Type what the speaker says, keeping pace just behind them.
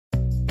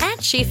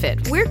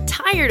SheFit, we're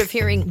tired of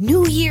hearing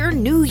new year,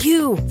 new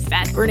you,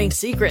 fat-burning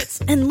secrets,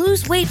 and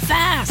lose weight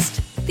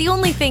fast. The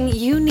only thing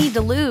you need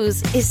to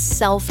lose is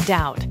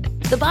self-doubt.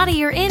 The body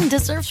you're in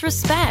deserves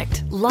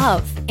respect,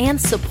 love, and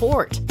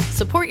support.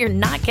 Support you're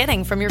not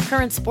getting from your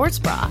current sports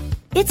bra.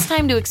 It's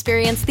time to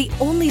experience the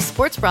only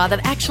sports bra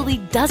that actually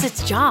does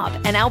its job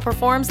and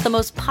outperforms the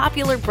most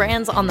popular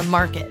brands on the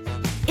market.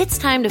 It's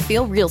time to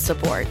feel real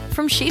support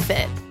from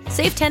SheFit.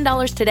 Save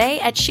 $10 today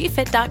at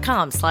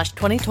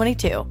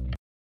SheFit.com/2022.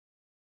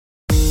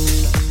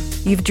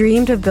 You've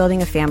dreamed of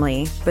building a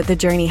family, but the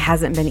journey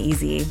hasn't been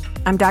easy.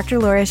 I'm Dr.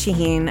 Laura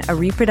Shaheen, a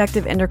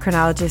reproductive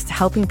endocrinologist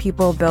helping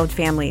people build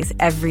families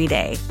every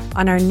day.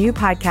 On our new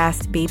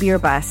podcast, Baby or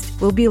Bust,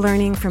 we'll be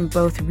learning from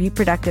both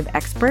reproductive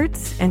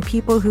experts and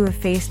people who have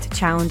faced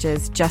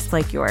challenges just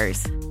like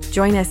yours.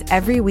 Join us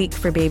every week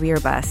for Baby or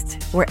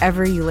Bust,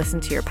 wherever you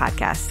listen to your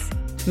podcasts.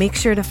 Make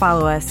sure to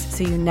follow us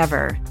so you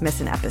never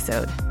miss an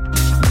episode.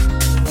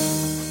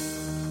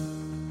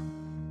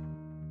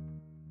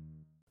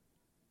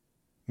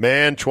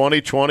 Man,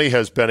 2020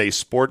 has been a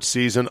sports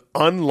season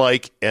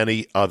unlike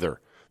any other.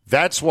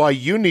 That's why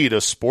you need a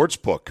sports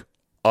book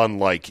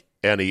unlike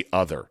any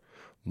other.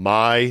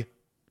 My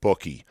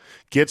Bookie.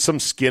 Get some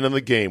skin in the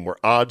game where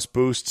odds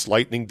boosts,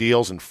 lightning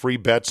deals, and free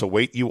bets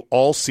await you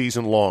all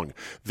season long.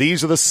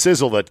 These are the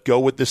sizzle that go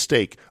with the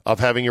steak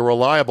of having a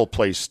reliable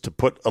place to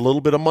put a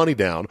little bit of money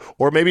down,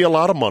 or maybe a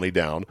lot of money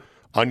down,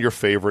 on your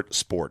favorite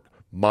sport.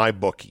 My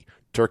Bookie.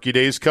 Turkey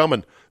Day's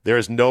coming. There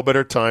is no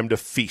better time to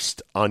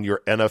feast on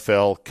your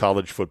NFL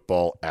college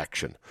football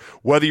action.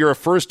 Whether you're a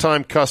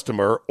first-time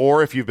customer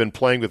or if you've been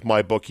playing with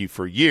MyBookie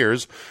for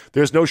years,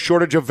 there's no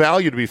shortage of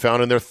value to be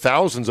found in their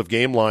thousands of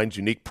game lines,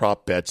 unique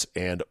prop bets,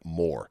 and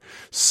more.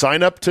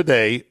 Sign up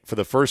today for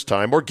the first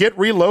time or get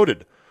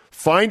reloaded.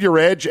 Find your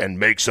edge and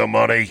make some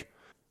money.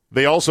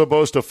 They also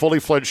boast a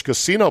fully fledged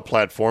casino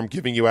platform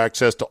giving you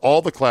access to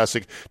all the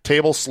classic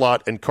table,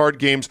 slot, and card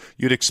games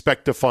you'd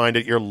expect to find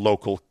at your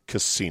local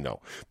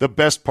casino. The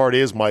best part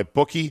is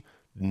MyBookie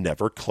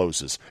never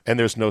closes, and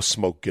there's no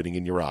smoke getting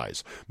in your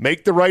eyes.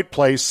 Make the right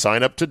play,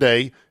 sign up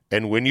today,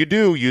 and when you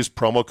do, use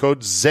promo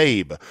code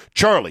ZABE,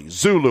 Charlie,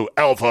 Zulu,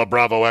 Alpha,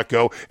 Bravo,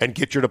 Echo, and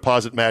get your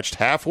deposit matched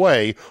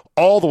halfway,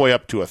 all the way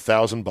up to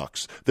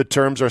 $1,000. The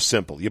terms are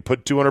simple. You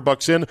put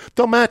 $200 in,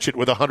 they'll match it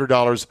with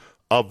 $100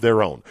 of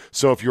their own.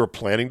 So if you're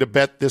planning to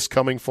bet this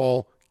coming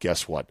fall,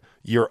 guess what?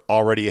 You're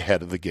already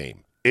ahead of the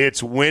game.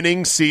 It's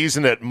winning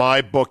season at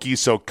MyBookie,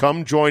 so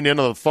come join in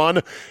on the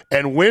fun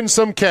and win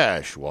some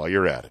cash while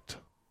you're at it.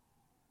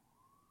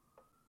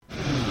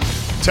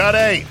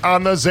 Today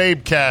on the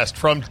Zabecast,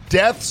 from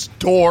death's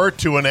door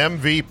to an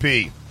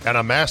MVP and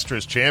a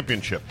Masters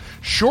championship,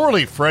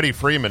 surely Freddie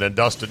Freeman and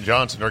Dustin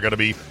Johnson are going to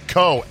be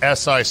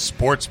co-SI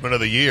Sportsman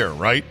of the Year,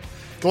 right?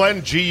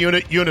 Glenn G.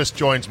 Eunice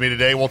joins me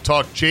today. We'll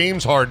talk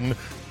James Harden,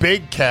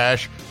 big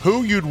cash,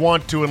 who you'd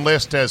want to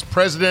enlist as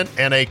president,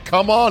 and a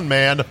come on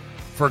man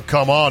for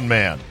come on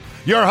man.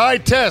 Your high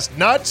test,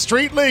 not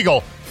street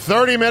legal.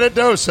 30-minute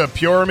dose of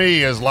Pure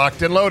Me is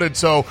locked and loaded,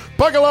 so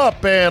buckle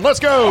up and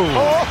let's go.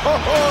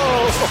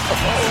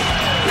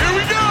 Here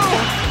we go.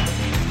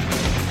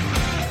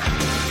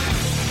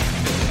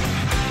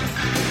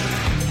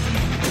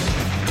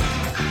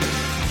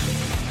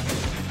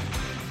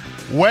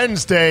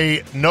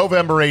 Wednesday,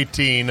 November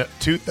 18,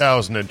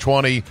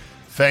 2020.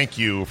 Thank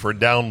you for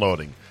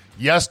downloading.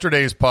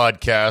 Yesterday's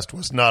podcast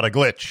was not a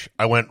glitch.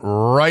 I went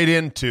right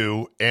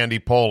into Andy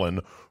Pollin,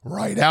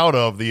 right out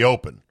of the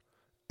open.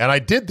 And I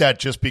did that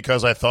just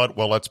because I thought,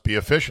 well, let's be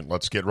efficient.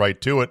 Let's get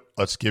right to it.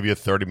 Let's give you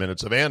 30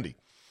 minutes of Andy.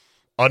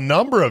 A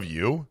number of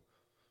you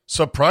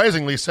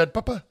surprisingly said,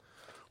 Papa,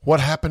 what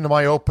happened to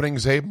my opening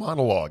Zabe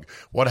monologue?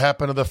 What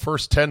happened to the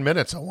first 10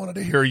 minutes? I wanted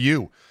to hear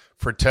you.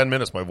 For 10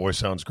 minutes, my voice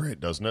sounds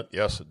great, doesn't it?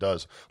 Yes, it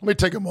does. Let me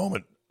take a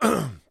moment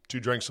to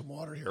drink some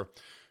water here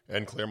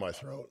and clear my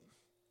throat.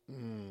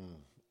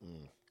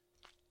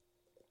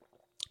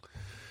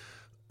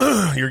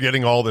 You're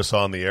getting all this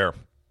on the air.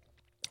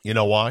 You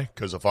know why?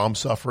 Because if I'm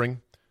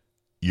suffering,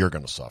 you're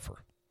going to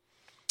suffer.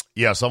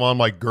 Yes, I'm on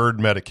my GERD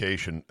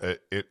medication.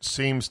 It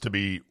seems to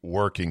be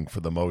working for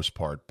the most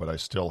part, but I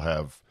still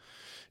have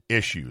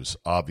issues,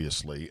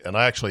 obviously. And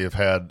I actually have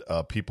had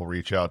people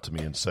reach out to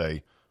me and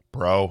say,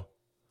 bro,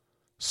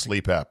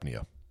 sleep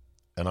apnea.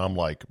 And I'm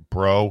like,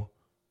 bro,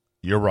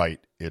 you're right.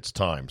 It's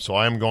time. So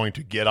I'm going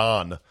to get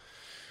on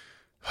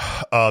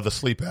the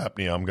sleep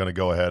apnea. I'm going to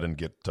go ahead and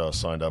get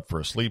signed up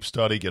for a sleep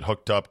study, get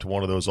hooked up to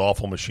one of those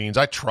awful machines.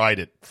 I tried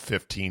it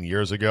 15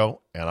 years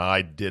ago, and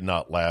I did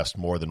not last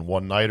more than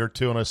one night or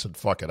two. And I said,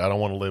 fuck it. I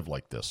don't want to live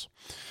like this.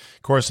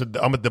 Of course,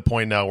 I'm at the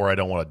point now where I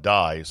don't want to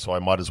die, so I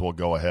might as well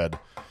go ahead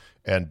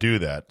and do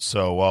that.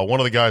 So one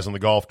of the guys on the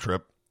golf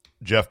trip,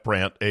 Jeff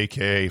Brandt,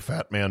 a.k.a.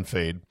 Fat Man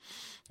Fade,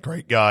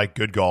 great guy,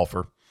 good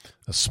golfer,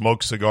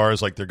 smokes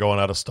cigars like they're going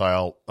out of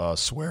style,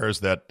 swears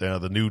that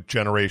the new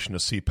generation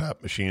of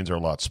CPAP machines are a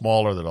lot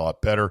smaller, they're a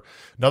lot better.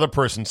 Another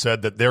person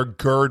said that their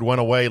GERD went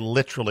away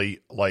literally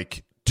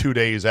like 2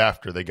 days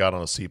after they got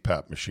on a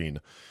CPAP machine,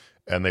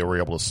 and they were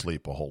able to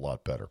sleep a whole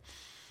lot better.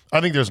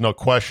 I think there's no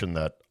question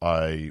that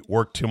I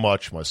work too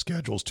much, my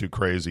schedule's too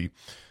crazy,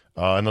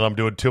 and that I'm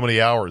doing too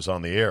many hours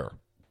on the air,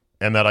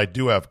 and that I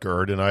do have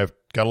GERD, and I've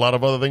got a lot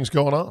of other things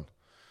going on.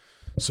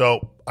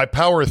 So I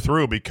power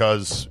through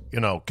because,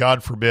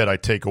 God forbid I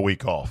take a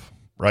week off,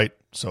 right?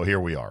 So here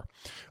we are.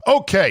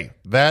 Okay,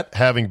 that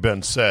having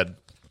been said,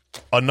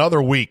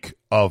 another week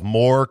of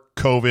more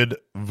COVID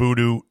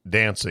voodoo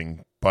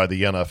dancing by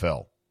the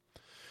NFL.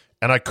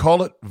 And I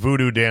call it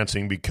voodoo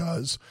dancing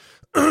because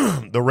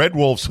the Red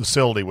Wolves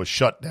facility was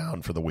shut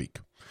down for the week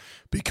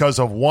because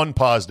of one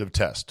positive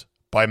test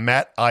by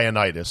Matt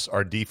Ioannidis,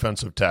 our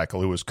defensive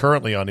tackle, who is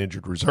currently on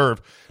injured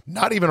reserve,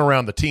 not even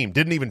around the team,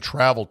 didn't even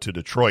travel to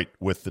Detroit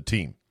with the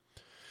team.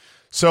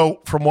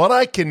 So from what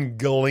I can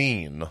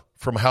glean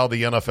from how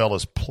the NFL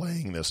is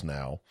playing this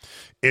now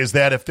is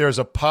that if there's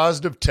a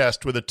positive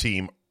test with a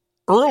team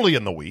early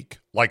in the week,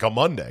 like a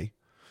Monday,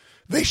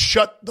 they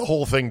shut the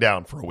whole thing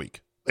down for a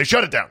week. They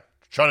shut it down.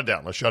 Shut it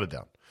down. Let's shut it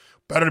down.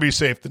 Better to be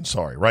safe than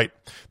sorry, right?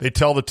 They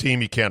tell the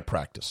team you can't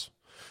practice.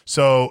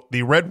 So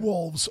the Red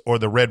Wolves, or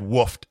the Red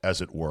Woofed,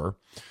 as it were,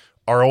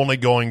 are only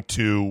going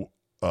to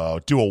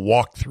do a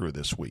walkthrough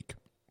this week.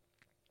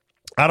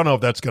 I don't know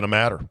if that's going to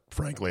matter,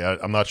 frankly.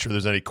 I'm not sure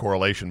there's any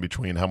correlation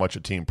between how much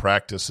a team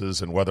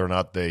practices and whether or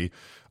not they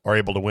are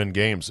able to win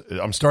games.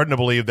 I'm starting to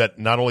believe that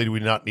not only do we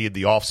not need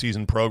the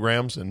off-season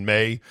programs in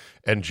May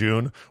and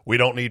June, we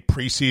don't need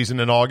preseason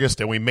in August,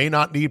 and we may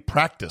not need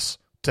practice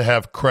to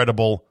have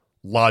credible,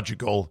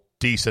 logical,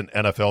 decent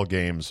NFL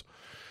games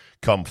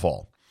come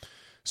fall.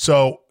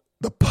 So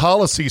the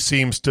policy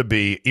seems to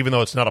be, even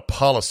though it's not a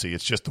policy,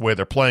 it's just the way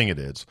they're playing it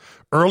is,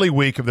 early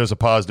week, if there's a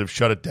positive,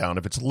 shut it down.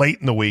 If it's late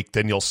in the week,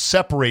 then you'll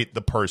separate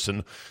the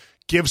person,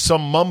 give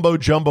some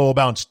mumbo-jumbo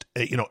about,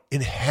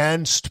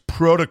 enhanced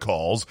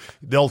protocols.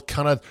 They'll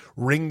kind of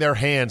wring their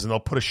hands and they'll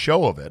put a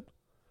show of it.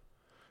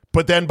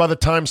 But then by the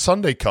time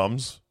Sunday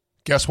comes,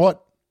 guess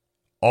what?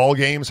 All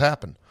games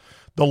happen.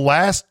 The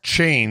last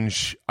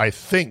change, I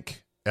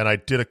think, and I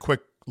did a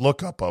quick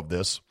lookup of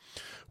this,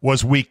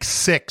 was week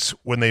 6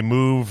 when they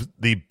moved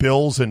the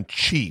Bills and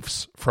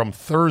Chiefs from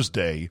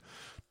Thursday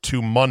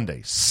to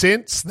Monday.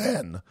 Since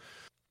then,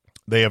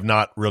 they have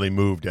not really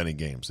moved any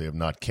games. They have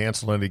not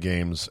canceled any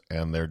games,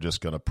 and they're just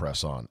going to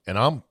press on. And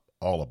I'm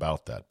all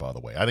about that, by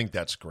the way. I think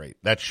that's great.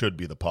 That should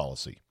be the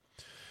policy.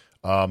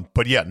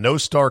 But yeah, no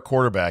star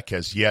quarterback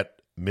has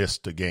yet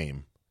missed a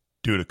game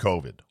due to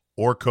COVID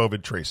or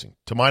COVID tracing,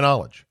 to my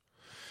knowledge.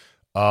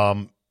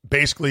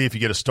 Basically, if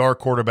you get a star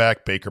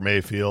quarterback, Baker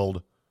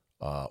Mayfield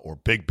or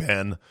Big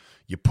Ben,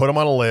 you put him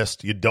on a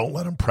list, you don't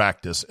let him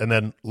practice, and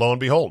then lo and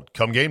behold,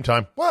 come game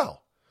time,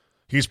 wow,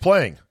 he's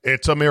playing.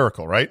 It's a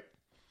miracle, right?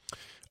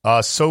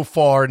 So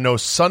far, no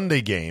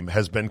Sunday game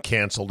has been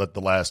canceled at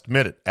the last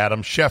minute.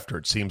 Adam Schefter,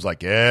 it seems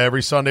like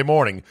every Sunday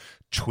morning,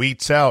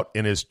 tweets out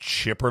in his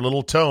chipper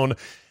little tone,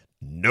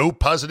 no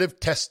positive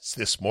tests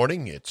this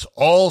morning. It's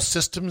all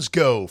systems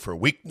go for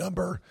week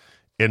number.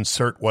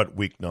 Insert what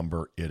week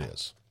number it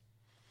is.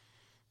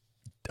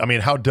 I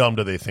mean, how dumb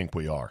do they think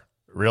we are?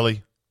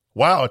 Really?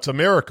 Wow, it's a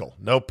miracle.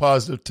 No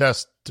positive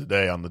test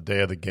today on the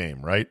day of the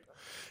game, right?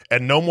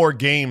 And no more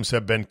games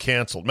have been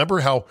canceled. Remember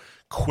how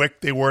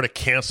quick they were to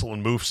cancel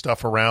and move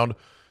stuff around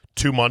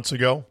 2 months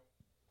ago?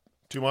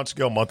 2 months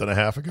ago, a month and a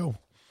half ago?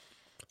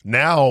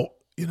 Now,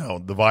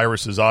 the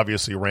virus is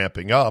obviously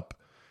ramping up,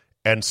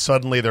 and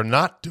suddenly they're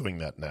not doing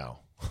that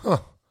now.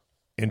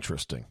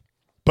 Interesting.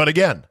 But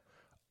again,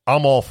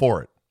 I'm all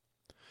for it.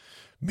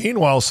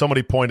 Meanwhile,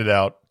 somebody pointed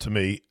out to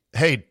me,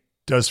 hey,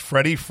 does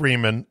Freddie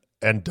Freeman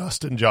and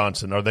Dustin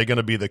Johnson, are they going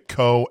to be the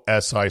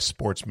co-SI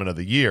Sportsman of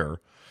the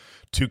Year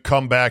to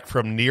come back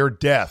from near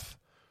death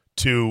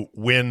to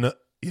win,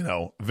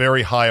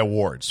 very high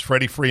awards?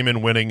 Freddie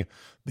Freeman winning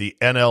the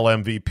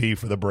NL MVP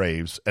for the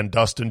Braves and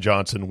Dustin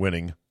Johnson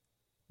winning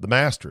the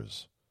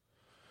Masters.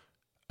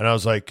 And I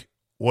was like,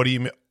 what do you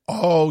mean?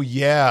 Oh,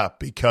 yeah,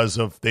 because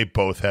they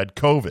both had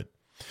COVID.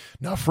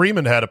 Now,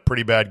 Freeman had a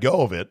pretty bad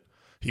go of it.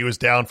 He was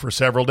down for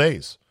several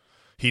days.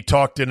 He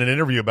talked in an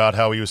interview about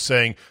how he was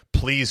saying,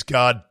 please,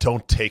 God,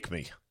 don't take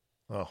me.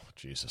 Oh,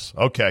 Jesus.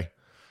 Okay.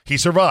 He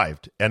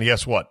survived. And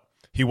guess what?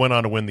 He went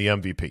on to win the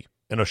MVP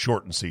in a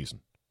shortened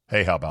season.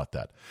 Hey, how about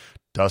that?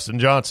 Dustin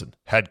Johnson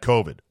had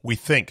COVID. We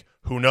think.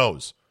 Who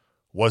knows?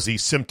 Was he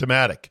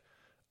symptomatic?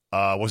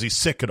 Was he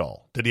sick at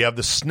all? Did he have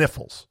the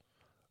sniffles?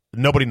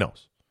 Nobody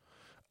knows.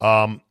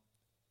 And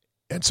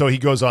so he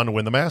goes on to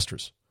win the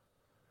Masters.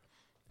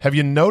 Have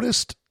you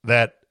noticed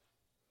that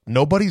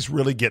nobody's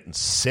really getting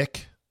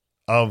sick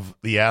of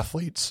the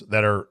athletes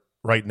that are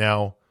right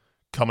now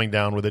coming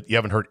down with it? You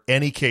haven't heard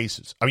any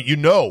cases. I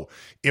mean,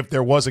 if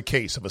there was a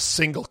case of a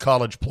single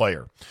college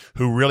player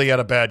who really had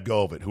a bad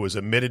go of it, who was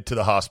admitted to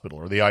the hospital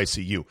or the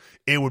ICU,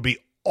 it would be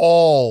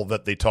all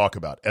that they talk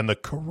about. And the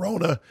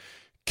Corona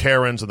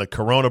Karens and the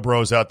Corona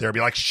bros out there be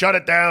like, shut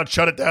it down.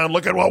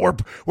 Look at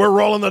what we're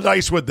rolling the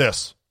dice with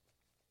this.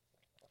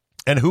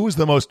 And who is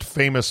the most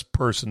famous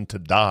person to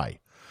die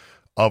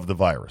of the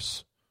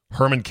virus?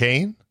 Herman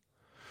Cain,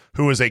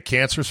 who is a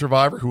cancer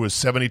survivor, who is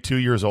 72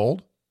 years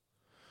old.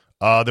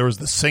 There was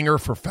the singer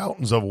for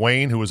Fountains of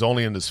Wayne who was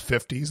only in his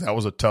 50s. That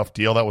was a tough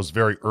deal. That was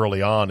very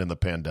early on in the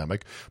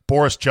pandemic.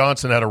 Boris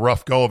Johnson had a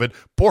rough go of it.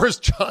 Boris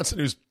Johnson,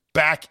 who's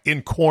back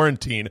in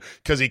quarantine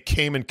because he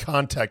came in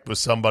contact with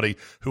somebody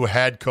who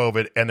had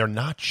COVID, and they're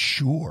not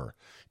sure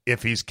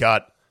if he's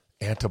got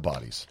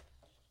antibodies.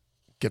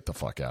 Get the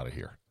fuck out of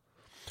here.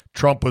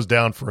 Trump was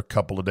down for a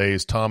couple of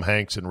days. Tom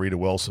Hanks and Rita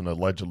Wilson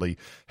allegedly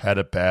had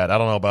it bad. I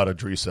don't know about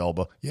Idris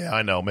Elba. Yeah,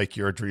 I know. Make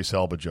your Idris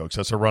Elba jokes.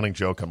 That's a running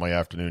joke on my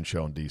afternoon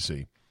show in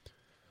D.C.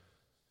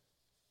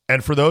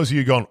 And for those of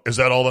you going, is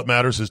that all that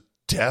matters is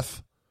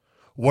death?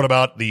 What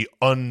about the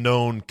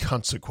unknown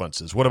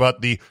consequences? What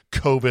about the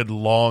COVID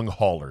long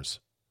haulers?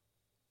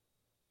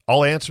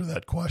 I'll answer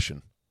that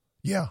question.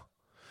 Yeah.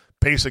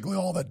 Basically,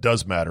 all that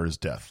does matter is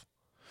death.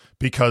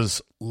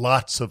 Because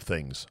lots of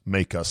things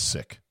make us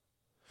sick.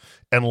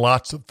 And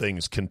lots of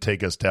things can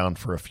take us down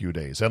for a few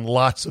days. And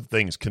lots of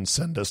things can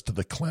send us to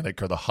the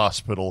clinic or the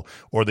hospital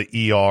or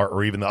the ER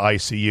or even the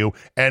ICU.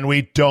 And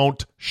we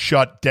don't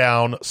shut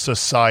down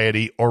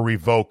society or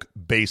revoke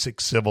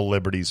basic civil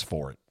liberties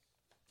for it.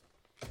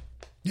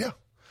 Yeah.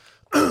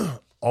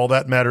 All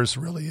that matters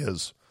really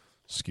is,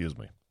 excuse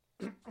me.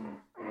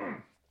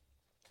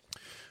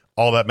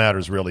 All that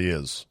matters really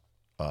is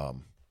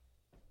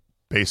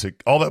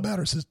basic. All that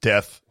matters is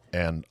death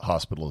and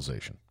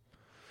hospitalization.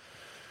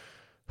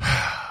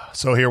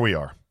 So here we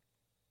are.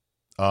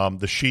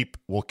 The sheep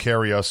will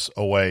carry us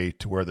away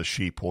to where the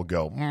sheep will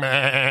go.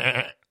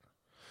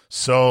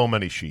 So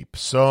many sheep,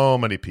 so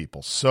many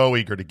people, so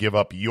eager to give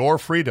up your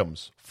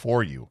freedoms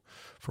for you,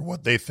 for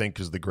what they think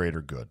is the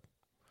greater good.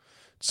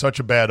 It's such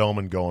a bad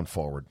omen going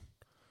forward.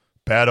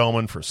 Bad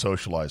omen for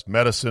socialized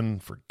medicine,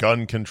 for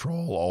gun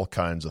control, all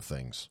kinds of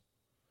things.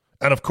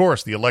 And of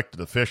course, the elected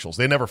officials,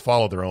 they never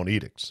follow their own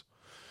edicts.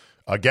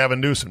 Gavin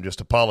Newsom just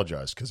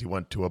apologized because he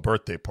went to a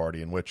birthday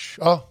party in which,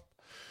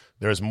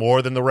 there's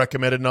more than the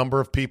recommended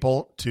number of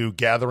people to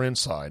gather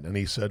inside. And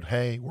he said,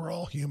 hey, we're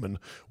all human.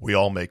 We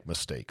all make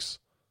mistakes.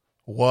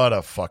 What a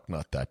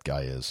fucknut that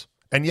guy is.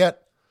 And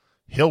yet,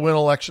 he'll win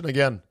election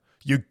again.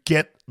 You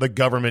get the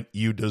government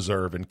you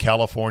deserve. And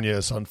California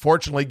is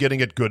unfortunately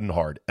getting it good and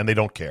hard. And they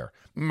don't care.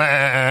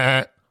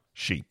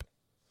 Sheep.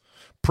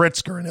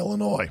 Pritzker in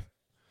Illinois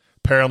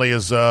apparently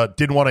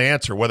didn't want to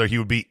answer whether he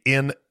would be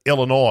in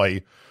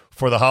Illinois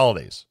for the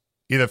holidays,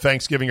 either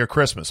Thanksgiving or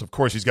Christmas. Of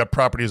course, he's got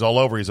properties all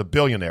over. He's a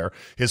billionaire.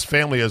 His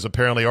family has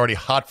apparently already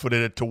hot-footed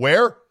it to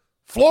where?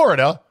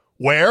 Florida,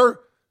 where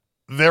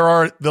there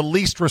are the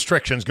least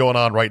restrictions going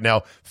on right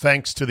now,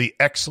 thanks to the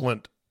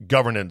excellent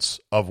governance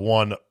of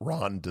one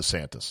Ron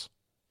DeSantis.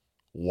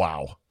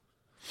 Wow.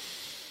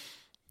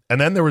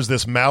 And then there was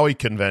this Maui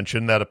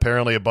convention that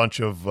apparently a bunch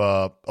of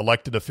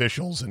elected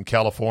officials in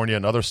California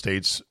and other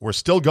states were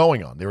still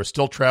going on. They were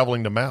still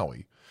traveling to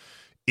Maui,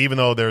 even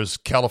though there's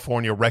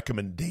California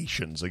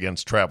recommendations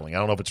against traveling. I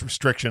don't know if it's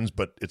restrictions,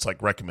 but it's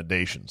like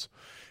recommendations.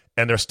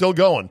 And they're still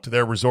going to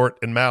their resort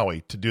in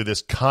Maui to do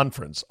this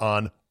conference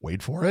on,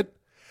 wait for it,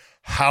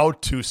 how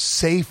to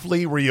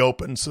safely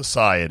reopen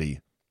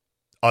society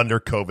under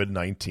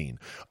COVID-19.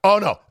 Oh,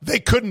 no, they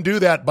couldn't do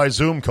that by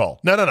Zoom call.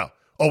 No.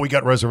 Oh, we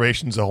got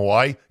reservations in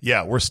Hawaii?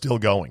 Yeah, we're still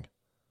going.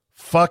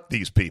 Fuck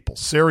these people.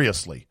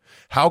 Seriously.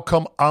 How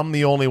come I'm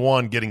the only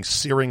one getting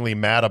searingly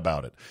mad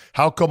about it?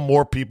 How come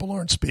more people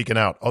aren't speaking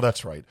out? Oh,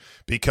 that's right.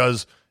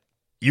 Because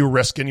you're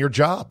risking your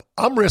job.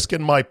 I'm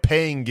risking my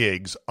paying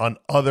gigs on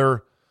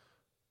other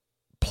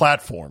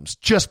platforms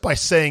just by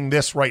saying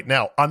this right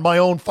now on my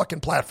own fucking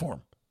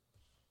platform.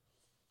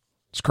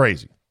 It's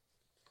crazy.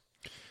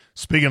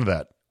 Speaking of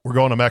that, we're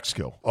going to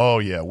Mexico. Oh,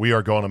 yeah, we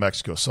are going to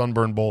Mexico.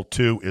 Sunburn Bowl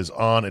 2 is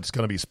on. It's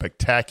going to be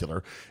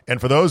spectacular. And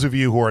for those of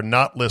you who are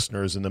not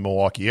listeners in the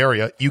Milwaukee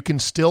area, you can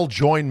still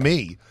join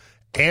me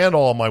and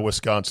all my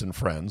Wisconsin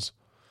friends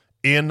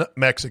in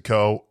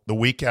Mexico the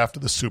week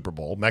after the Super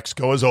Bowl.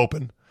 Mexico is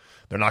open.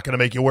 They're not going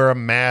to make you wear a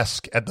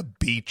mask at the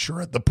beach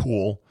or at the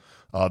pool.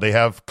 They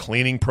have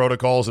cleaning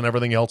protocols and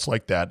everything else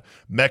like that.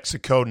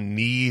 Mexico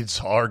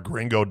needs our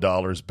gringo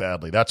dollars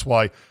badly. That's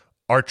why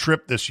our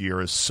trip this year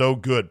is so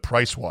good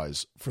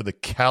price-wise for the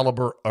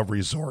caliber of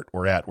resort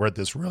we're at. We're at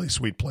this really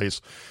sweet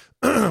place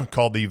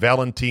called the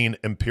Valentin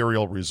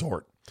Imperial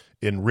Resort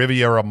in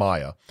Riviera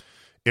Maya.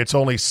 It's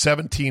only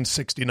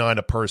 $1,769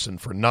 a person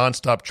for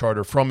nonstop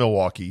charter from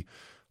Milwaukee.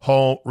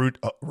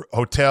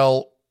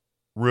 Hotel,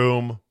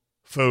 room,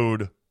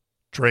 food,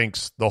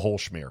 drinks, the whole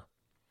schmear.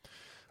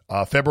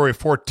 February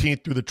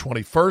 14th through the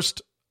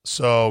 21st.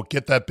 So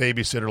get that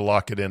babysitter,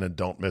 lock it in, and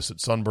don't miss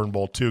it. Sunburn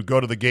Bowl 2. Go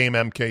to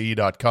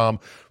thegamemke.com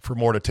for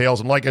more details.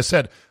 And like I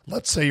said,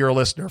 let's say you're a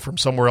listener from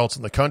somewhere else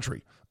in the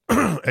country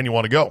and you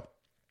want to go.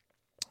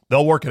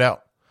 They'll work it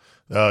out.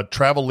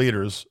 Travel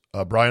leaders,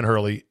 Brian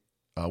Hurley,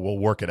 will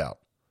work it out.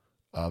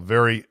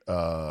 Very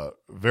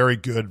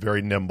good,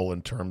 very nimble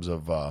in terms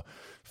of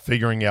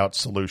figuring out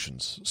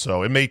solutions.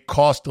 So it may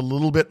cost a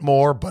little bit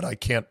more, but I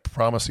can't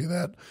promise you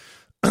that.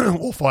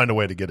 We'll find a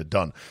way to get it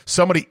done.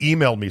 Somebody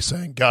emailed me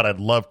saying, God, I'd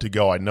love to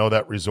go. I know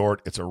that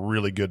resort. It's a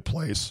really good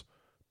place.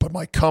 But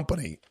my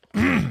company,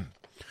 is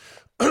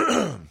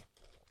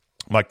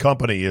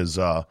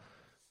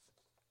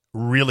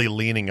really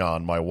leaning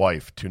on my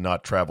wife to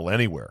not travel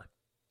anywhere,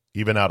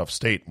 even out of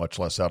state, much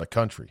less out of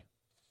country.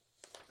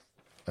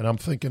 And I'm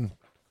thinking,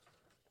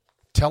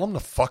 tell them to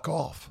fuck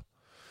off.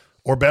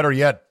 Or better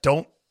yet,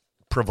 don't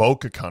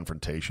provoke a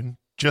confrontation.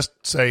 Just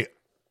say,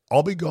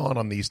 I'll be gone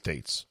on these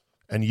dates,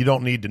 and you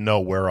don't need to know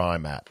where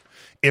I'm at.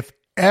 If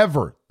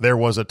ever there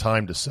was a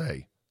time to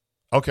say,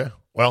 okay,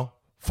 well,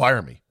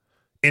 fire me,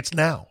 it's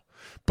now.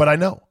 But I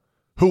know.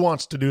 Who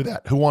wants to do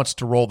that? Who wants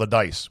to roll the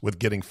dice with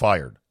getting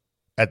fired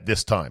at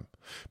this time?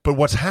 But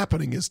what's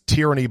happening is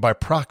tyranny by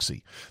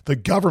proxy. The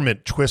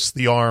government twists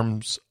the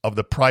arms of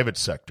the private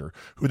sector,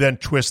 who then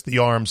twist the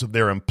arms of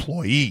their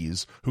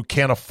employees who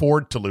can't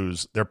afford to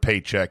lose their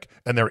paycheck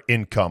and their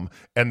income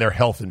and their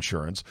health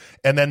insurance.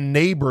 And then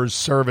neighbors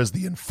serve as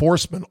the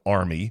enforcement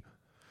army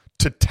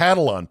to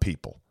tattle on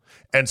people.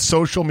 And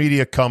social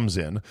media comes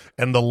in,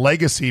 and the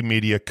legacy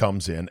media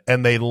comes in,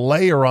 and they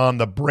layer on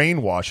the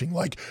brainwashing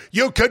like,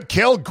 you could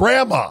kill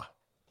grandma.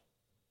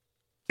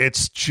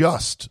 It's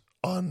just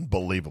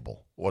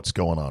unbelievable what's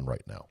going on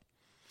right now.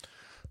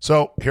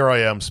 So here I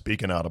am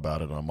speaking out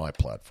about it on my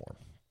platform.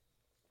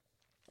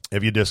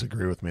 If you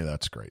disagree with me,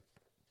 that's great.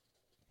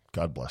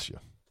 God bless you.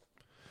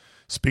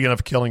 Speaking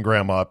of killing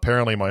grandma,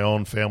 apparently my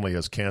own family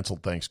has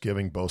canceled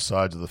Thanksgiving, both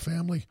sides of the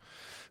family.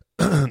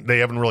 They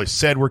haven't really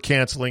said we're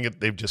canceling it.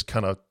 They've just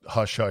kind of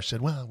hush-hush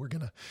said, well, we're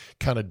going to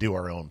kind of do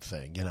our own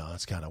thing. You know,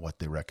 that's kind of what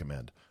they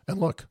recommend.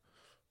 And look,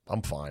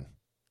 I'm fine.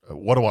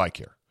 What do I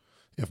care?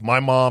 If my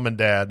mom and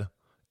dad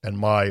and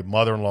my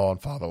mother-in-law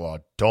and father-in-law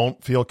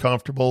don't feel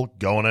comfortable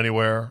going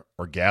anywhere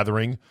or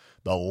gathering,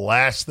 the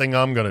last thing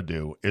I'm going to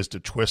do is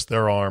to twist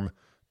their arm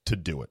to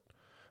do it.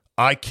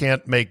 I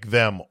can't make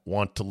them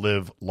want to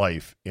live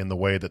life in the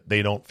way that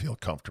they don't feel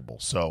comfortable.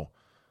 So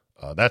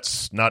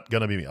that's not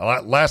going to be me.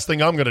 Last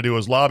thing I'm going to do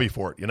is lobby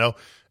for it, you know?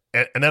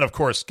 And then, of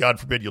course, God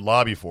forbid you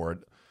lobby for it,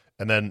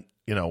 and then,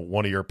 you know,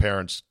 one of your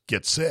parents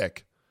gets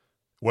sick.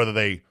 Whether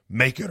they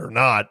make it or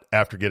not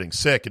after getting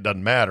sick, it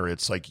doesn't matter.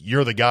 It's like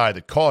you're the guy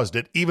that caused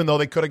it, even though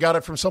they could have got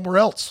it from somewhere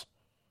else.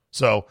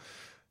 So,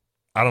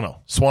 I don't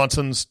know.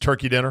 Swanson's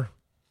turkey dinner,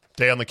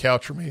 day on the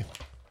couch for me,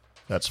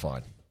 that's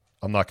fine.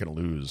 I'm not going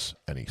to lose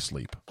any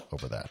sleep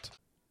over that.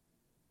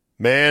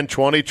 Man,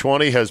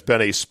 2020 has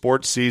been a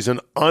sports season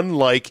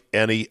unlike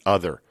any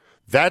other.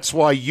 That's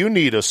why you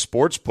need a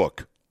sports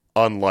book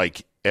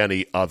unlike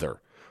any other.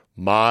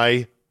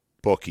 My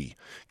Bookie.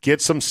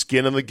 Get some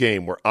skin in the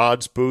game where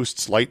odds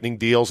boosts, lightning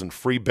deals, and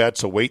free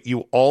bets await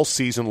you all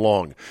season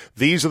long.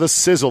 These are the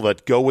sizzle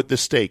that go with the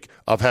steak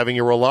of having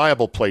a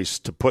reliable place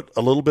to put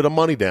a little bit of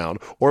money down,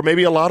 or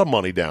maybe a lot of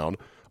money down,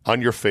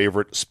 on your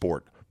favorite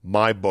sport.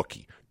 My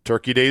Bookie.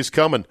 Turkey Day's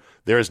coming.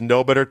 There is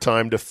no better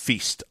time to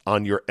feast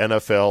on your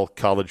NFL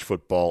college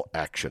football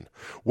action.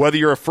 Whether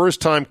you're a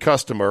first-time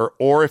customer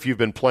or if you've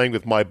been playing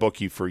with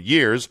MyBookie for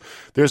years,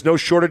 there's no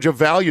shortage of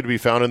value to be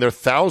found in their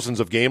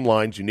thousands of game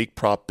lines, unique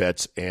prop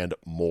bets, and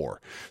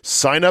more.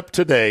 Sign up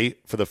today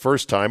for the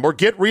first time or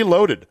get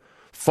reloaded.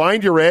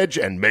 Find your edge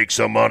and make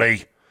some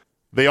money.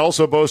 They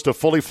also boast a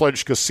fully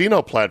fledged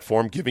casino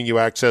platform giving you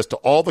access to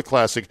all the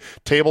classic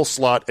table,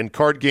 slot, and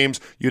card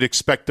games you'd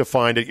expect to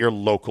find at your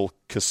local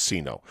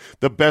casino.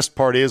 The best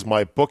part is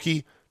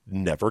MyBookie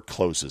never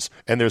closes,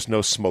 and there's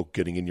no smoke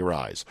getting in your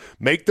eyes.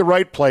 Make the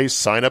right play,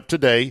 sign up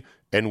today,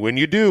 and when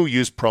you do,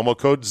 use promo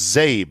code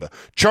ZABE,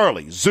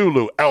 Charlie,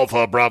 Zulu,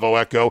 Alpha, Bravo,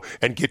 Echo,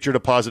 and get your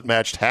deposit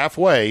matched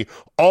halfway,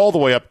 all the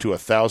way up to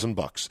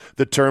 $1,000.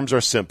 The terms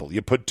are simple.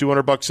 You put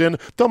 $200 in,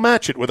 they'll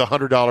match it with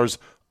 $100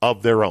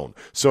 of their own.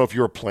 So if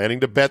you're planning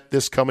to bet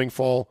this coming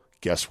fall,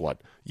 guess what?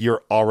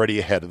 You're already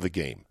ahead of the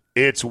game.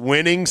 It's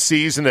winning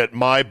season at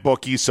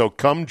MyBookie, so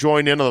come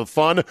join in on the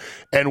fun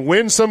and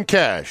win some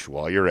cash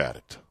while you're at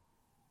it.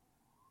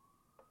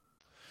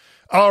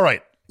 All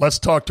right, let's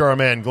talk to our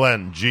man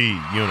Glenn G.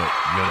 Eunice.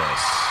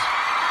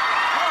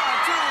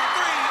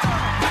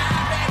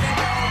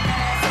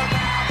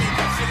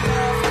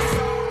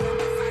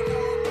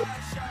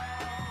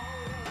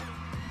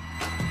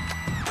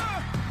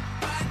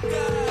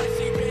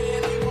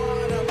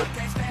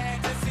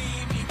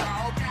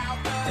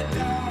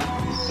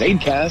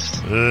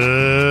 Zabecast.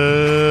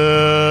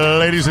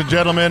 Ladies and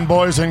gentlemen,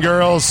 boys and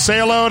girls, say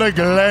hello to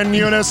Glenn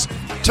Eunice.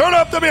 Turn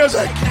up the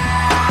music.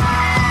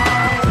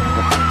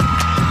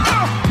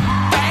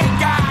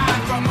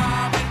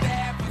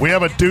 We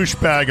have a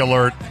douchebag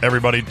alert,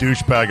 everybody.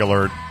 Douchebag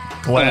alert.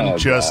 Glenn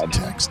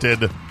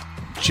texted.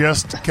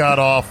 Just got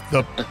off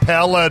the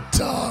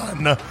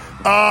Peloton.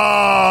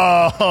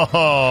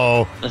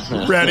 Oh,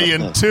 ready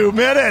in 2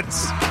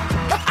 minutes.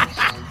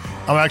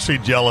 I'm actually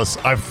jealous.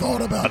 I've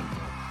thought about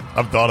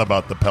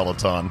the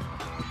Peloton.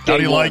 How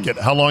do you like it?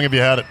 How long have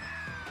you had it?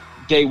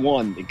 Day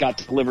one. It got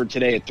delivered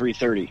today at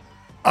 3:30.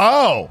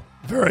 Oh,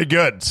 very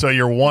good. So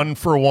you're 1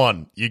 for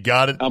 1. You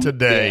got it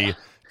today. Yeah.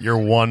 You're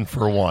 1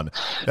 for 1.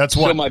 That's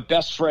what. So my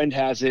best friend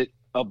has it,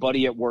 a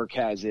buddy at work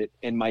has it,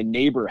 and my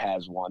neighbor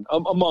has one,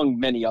 among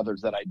many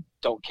others that I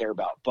don't care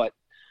about. But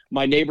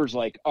my neighbor's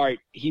like, all right,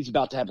 he's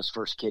about to have his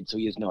first kid, so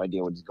he has no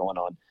idea what's going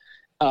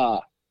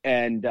on.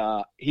 And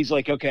he's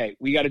like, okay,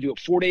 we got to do it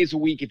 4 days a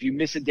week. If you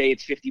miss a day,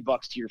 it's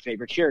 $50 to your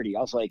favorite charity.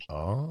 I was like,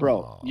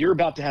 bro, you're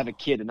about to have a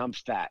kid and I'm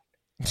fat.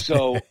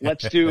 So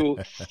let's do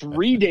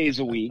 3 days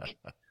a week.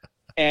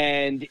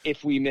 And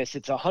if we miss,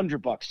 it's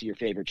 $100 to your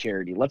favorite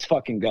charity. Let's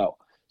fucking go.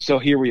 So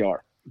here we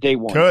are, day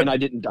one. Good. And I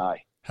didn't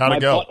die. How'd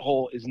it go? My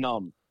butthole is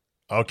numb.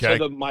 Okay.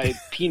 So my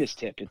penis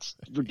tip, it's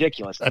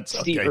ridiculous. That's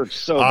Steve okay. hurts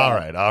so All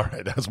bad.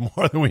 right. That's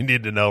more than we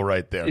need to know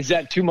right there. Is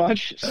that too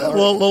much? A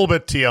little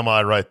bit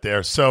TMI right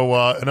there.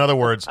 So, in other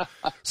words,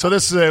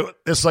 this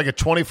is like a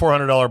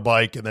 $2,400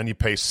 bike, and then you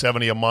pay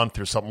 $70 a month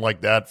or something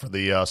like that for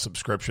the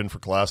subscription for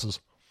classes.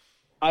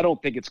 I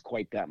don't think it's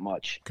quite that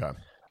much. Okay.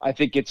 I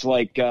think it's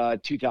like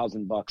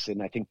 $2,000,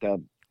 and I think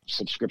the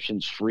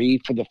subscription's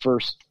free for the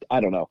first. I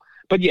don't know,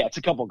 but yeah, it's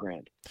a couple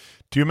grand.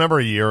 Do you remember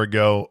a year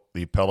ago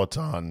the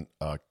Peloton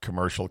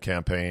commercial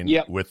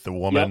campaign with the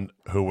woman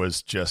who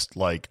was just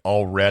like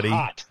already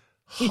hot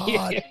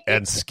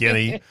and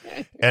skinny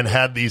and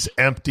had these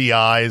empty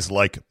eyes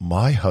like,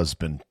 my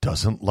husband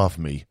doesn't love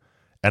me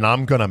and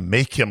I'm going to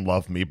make him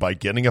love me by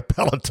getting a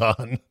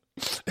Peloton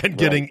and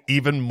getting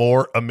even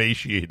more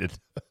emaciated.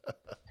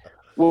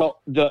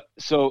 Well, the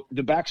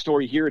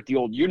backstory here at the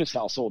old Eunice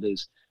household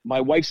is my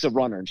wife's a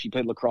runner and she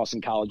played lacrosse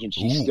in college and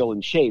she's still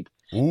in shape.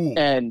 Ooh.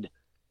 And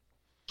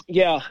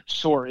yeah,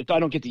 sure. If I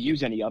don't get to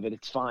use any of it,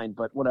 it's fine,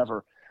 but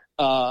whatever.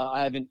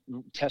 I haven't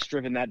test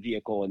driven that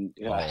vehicle in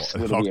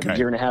a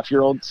year and a half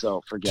year old,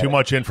 so forget Too it.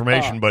 much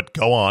information, but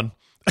go on.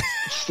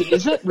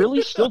 Is that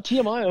really still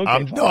TMI?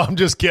 Okay, I'm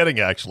just kidding,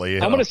 actually.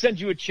 I'm going to send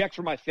you a check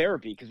for my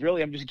therapy because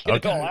really I'm just getting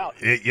it all out.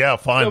 Yeah,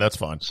 fine. That's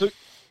fine. So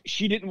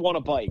she didn't want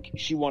a bike.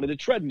 She wanted a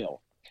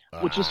treadmill,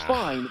 which is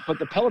fine, but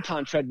the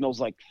Peloton treadmill's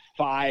like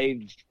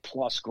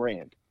 $5+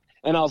 grand.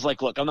 And I was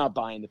like, look, I'm not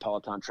buying the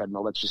Peloton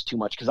treadmill. That's just too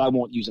much because I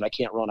won't use it. I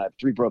can't run. I have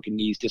 3 broken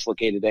knees,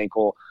 dislocated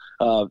ankle,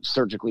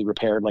 surgically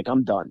repaired. Like,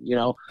 I'm done, you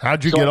know?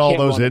 How'd you get all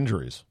those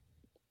injuries?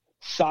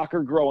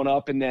 Soccer growing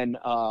up and then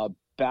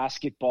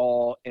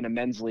basketball in a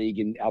men's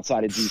league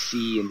outside of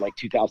D.C. in like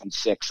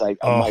 2006. I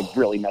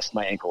really messed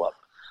my ankle up.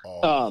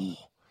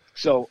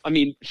 So, I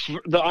mean,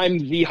 I'm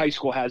the high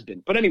school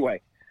has-been. But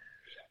anyway,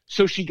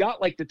 so she got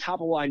like the top of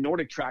the line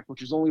Nordic Track,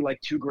 which is only like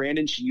 $2 grand,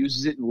 and she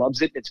uses it and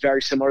loves it. It's very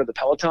similar to the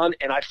Peloton.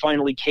 And I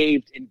finally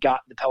caved and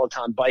got the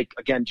Peloton bike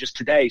again just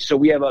today. So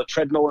we have a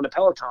treadmill and a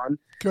Peloton.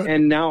 Good.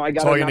 And now I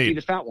got to not be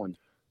the fat one.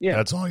 Yeah.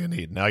 That's all you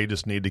need. Now you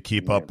just need to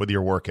keep up with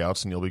your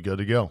workouts and you'll be good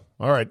to go.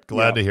 All right.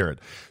 Glad to hear it.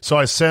 So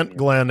I sent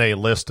Glenn a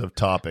list of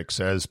topics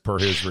as per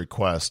his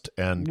request.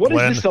 And what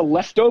Glenn, is this, a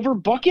leftover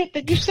bucket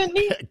that you sent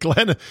me?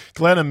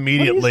 Glenn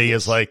immediately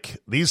is like,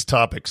 these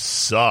topics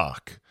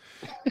suck.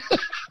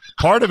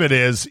 Part of it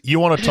is you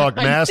want to talk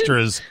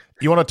Masters.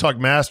 You want to talk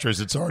Masters.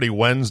 It's already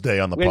Wednesday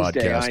on the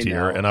podcast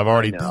here, and I've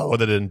already dealt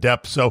with it in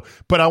depth. So,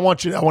 but I want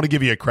to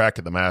give you a crack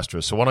at the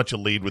Masters. So why don't you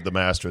lead with the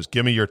Masters?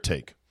 Give me your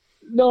take.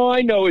 No,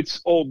 I know it's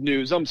old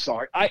news. I'm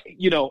sorry.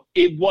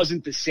 It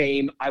wasn't the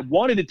same. I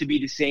wanted it to be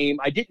the same.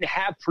 I didn't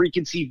have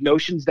preconceived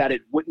notions that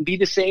it wouldn't be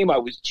the same. I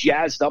was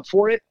jazzed up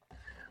for it.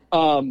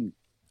 And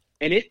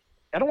I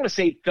don't want to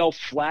say it fell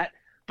flat,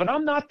 but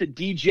I'm not the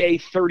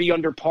DJ 30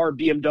 under par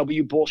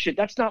BMW bullshit.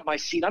 That's not my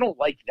scene. I don't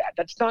like that.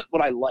 That's not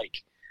what I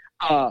like.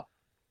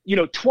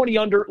 20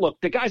 under.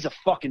 Look, the guy's a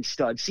fucking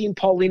stud. Seeing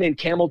Paulina in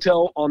camel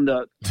toe on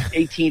the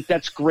 18th,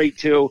 that's great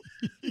too.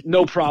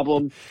 No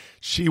problem.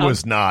 She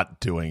was not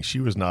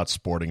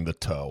sporting the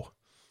toe.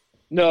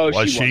 No,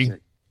 was she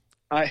wasn't.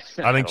 I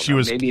think she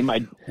was. Maybe in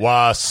my.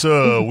 Why,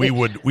 sir, we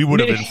would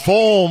have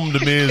informed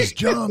Ms.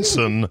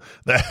 Johnson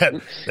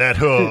that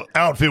her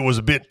outfit was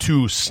a bit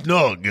too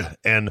snug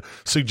and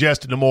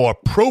suggested a more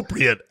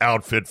appropriate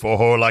outfit for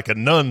her, like a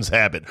nun's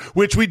habit,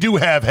 which we do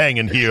have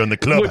hanging here in the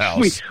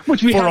clubhouse.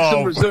 Which we have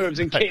some reserves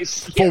in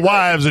case. For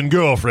wives and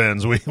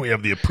girlfriends, we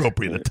have the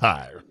appropriate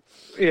attire.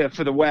 Yeah,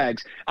 for the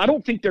wags. I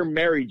don't think they're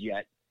married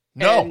yet.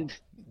 No, and,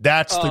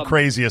 that's the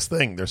craziest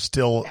thing. They're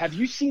still. Have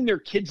you seen their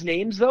kids'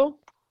 names though?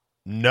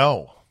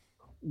 No.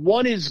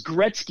 One is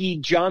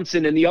Gretzky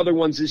Johnson and the other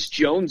one's is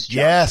Jones Johnson.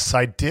 Yes,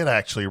 I did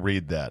actually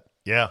read that.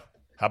 Yeah.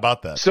 How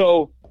about that?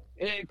 So,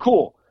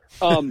 cool.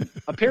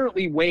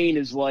 Apparently Wayne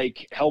is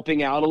like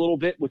helping out a little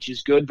bit, which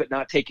is good, but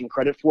not taking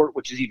credit for it,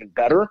 which is even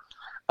better.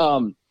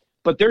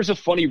 But there's a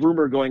funny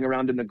rumor going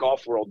around in the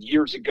golf world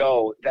years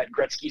ago that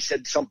Gretzky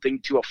said something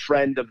to a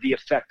friend of the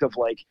effect of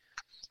like,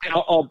 and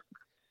I'll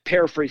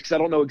paraphrase because I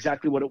don't know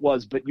exactly what it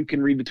was, but you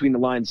can read between the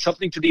lines,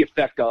 something to the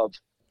effect of,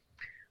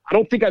 I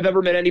don't think I've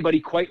ever met anybody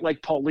quite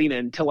like Paulina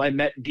until I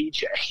met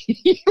DJ.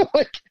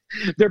 Like,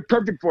 they're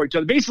perfect for each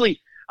other.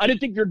 Basically, I didn't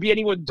think there'd be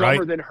anyone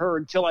dumber than her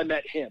until I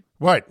met him.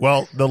 Right.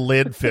 Well, the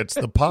lid fits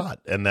the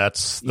pot, and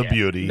that's the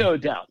beauty no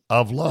doubt.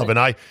 of love. And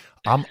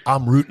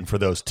I'm rooting for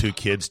those two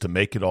kids to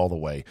make it all the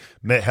way.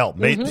 They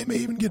may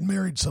even get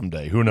married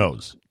someday. Who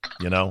knows?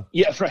 You know?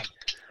 Yeah, right.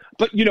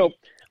 But,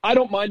 I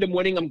don't mind him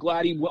winning. I'm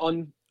glad he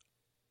won.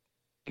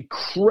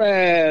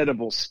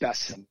 Incredible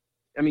specimen.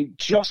 I mean,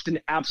 just an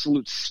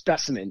absolute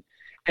specimen.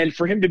 And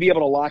for him to be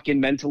able to lock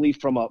in mentally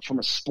from a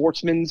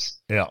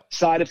sportsman's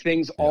side of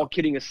things, all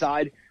kidding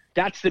aside,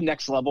 that's the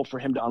next level for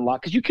him to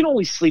unlock, because you can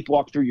only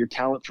sleepwalk through your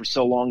talent for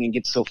so long and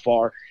get so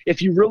far.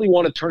 If you really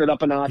want to turn it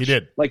up a notch, He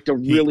did. like the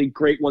really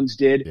great ones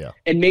did, Yeah.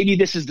 and maybe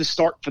this is the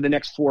start for the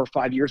next 4 or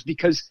 5 years,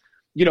 because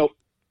the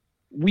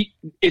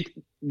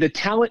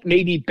talent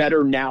may be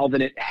better now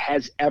than it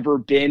has ever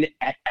been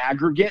at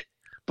aggregate,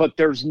 but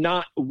there's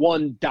not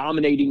one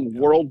dominating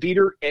world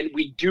beater, and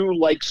we do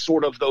like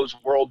sort of those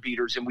world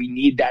beaters, and we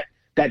need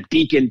that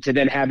beacon to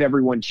then have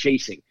everyone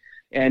chasing.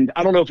 And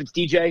I don't know if it's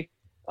DJ,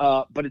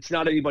 but it's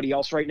not anybody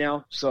else right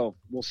now, so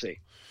we'll see.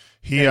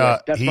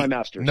 That's my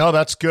Masters. No,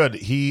 that's good.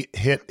 He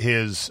hit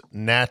his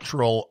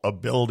natural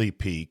ability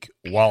peak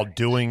while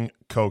doing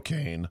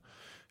cocaine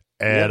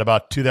at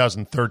about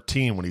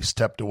 2013 when he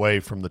stepped away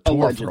from the tour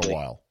Allegedly. for a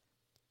while.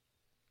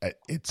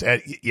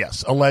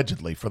 Yes,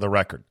 allegedly, for the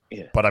record.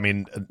 Yeah. But I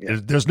mean,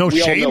 there's no We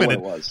all shame know in what it.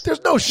 it was.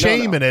 There's no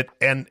shame No. in it,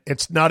 and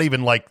it's not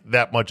even like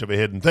that much of a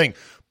hidden thing.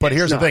 But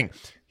here's the thing.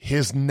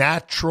 His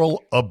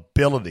natural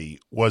ability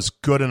was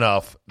good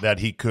enough that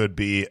he could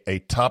be a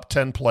top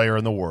 10 player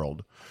in the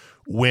world,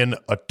 win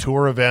a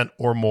tour event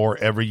or more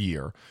every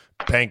year,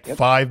 bank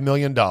 $5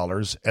 million,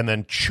 and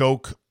then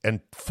choke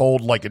and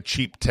fold like a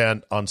cheap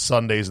tent on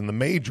Sundays in the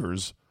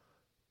majors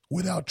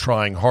without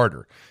trying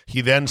harder.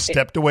 He then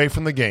stepped away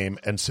from the game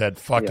and said,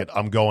 fuck it,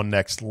 I'm going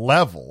next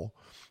level.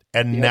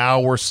 And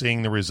now we're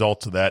seeing the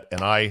results of that,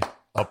 and I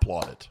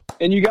applaud it.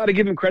 And you got to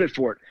give him credit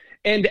for it.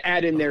 And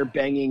add in there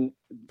banging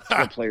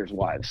the players'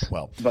 wives.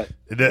 Well, but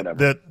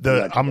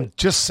I'm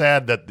just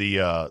sad that the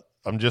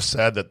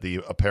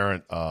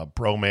apparent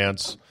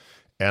bromance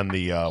and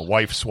the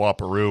wife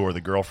swapperoo or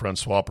the girlfriend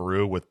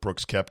swapperoo with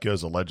Brooks Koepka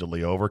is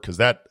allegedly over, because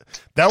that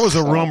was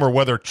a rumor,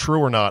 whether true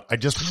or not. I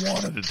just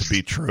wanted it to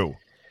be true,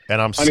 and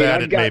I'm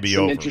sad it may be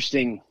over.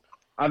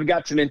 I've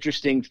got some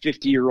interesting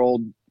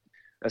 50-year-old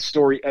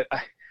story.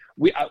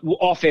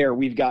 Off air,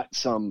 we've got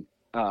some.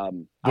 We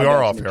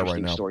are off air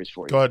right now. Stories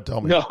for you. Go ahead,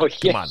 tell me. No,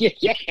 Come on.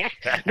 yeah.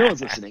 No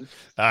one's listening.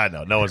 I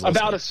know, no one's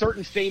listening. About a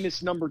certain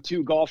famous number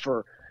 2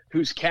 golfer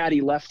whose caddy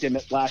left him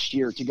last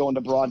year to go into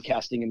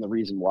broadcasting, and the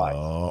reason why.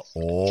 Now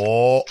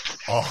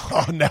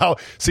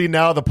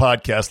the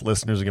podcast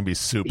listeners are going to be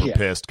super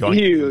pissed. Going,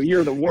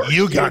 you're the worst.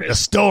 You got the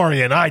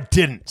story and I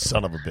didn't,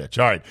 son of a bitch.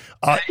 All right.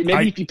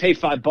 Maybe if you pay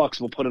 $5,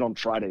 we'll put it on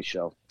Friday's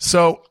show.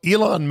 So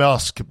Elon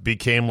Musk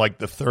became like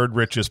the 3rd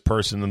richest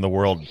person in the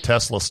world.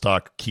 Tesla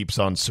stock keeps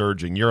on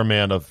surging. You're a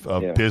man of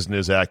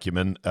business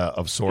acumen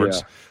of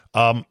sorts.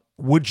 Yeah.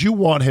 Would you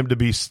want him to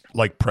be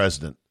like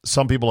president?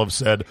 Some people have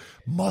said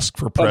Musk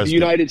for president. Of the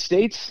United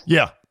States?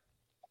 Yeah.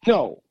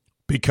 No.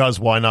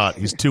 Because why not?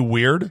 He's too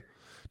weird,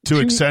 too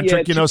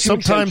eccentric. Yeah,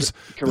 sometimes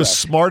eccentric. the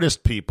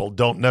smartest people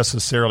don't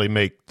necessarily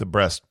make the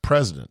best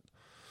president.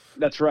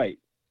 That's right.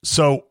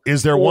 So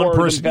is there one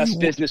person? The best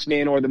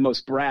businessman or the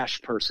most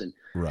brash person.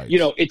 Right.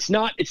 It's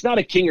not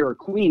a king or a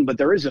queen, but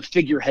there is a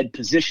figurehead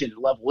position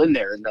level in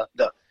there. And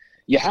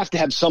you have to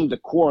have some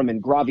decorum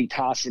and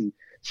gravitas and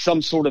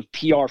some sort of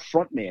PR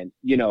frontman,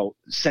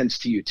 sense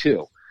to you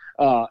too.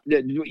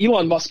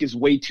 Elon Musk is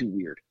way too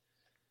weird.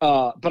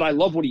 But I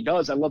love what he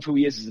does. I love who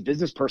he is as a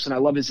business person. I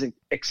love his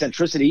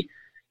eccentricity.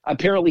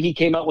 Apparently he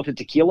came out with a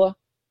tequila.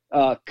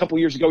 A couple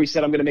years ago, he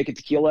said, I'm going to make a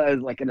tequila as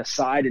like an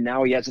aside, and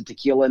now he has a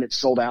tequila and it's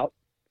sold out.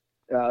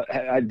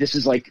 This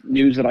is like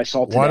news that I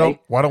saw today.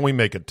 Why don't we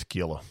make a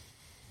tequila?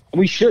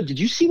 We should. Did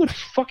you see what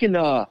fucking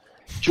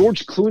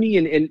George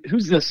Clooney and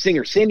who's the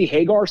singer? Sandy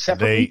Hagar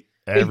separately?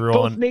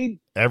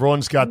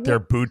 Everyone's got their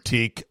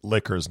boutique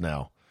liquors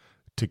now.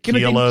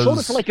 Tequilas, sold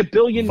it for like $1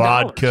 billion.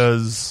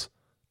 Vodkas,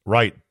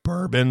 right,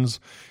 bourbons,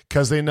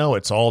 because they know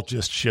it's all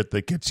just shit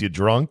that gets you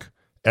drunk.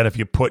 And if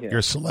you put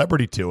your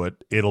celebrity to it,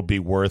 it'll be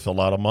worth a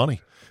lot of money.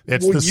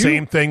 It's the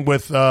same thing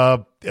with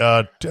Conor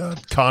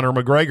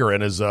McGregor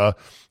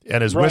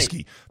and his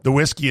whiskey. The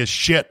whiskey is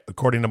shit,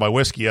 according to my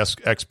whiskey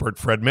expert,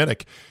 Fred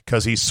Minnick,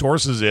 because he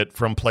sources it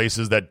from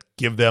places that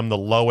give them the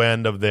low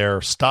end of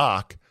their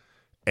stock,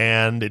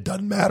 and it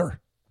doesn't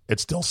matter. It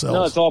still sells.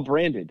 No, it's all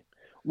branded.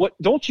 What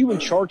don't you and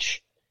Charch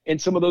and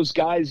some of those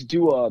guys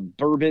do a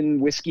bourbon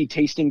whiskey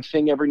tasting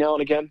thing every now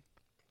and again?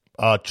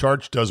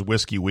 Charch does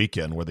Whiskey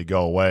Weekend where they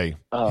go away,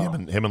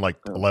 him and like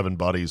 11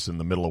 buddies in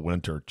the middle of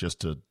winter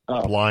just to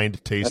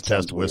blind taste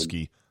test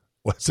whiskey.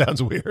 What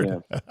sounds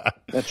weird? Yeah,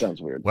 that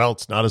sounds weird. Well,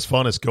 it's not as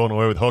fun as going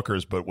away with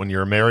hookers, but when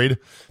you're married,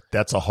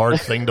 that's a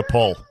hard thing to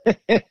pull.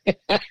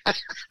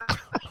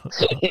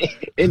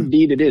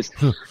 Indeed, it is.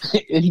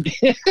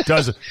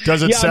 Does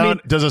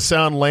it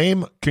sound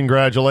lame?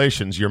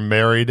 Congratulations, you're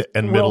married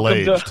and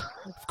middle-aged.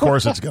 Of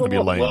course, it's going to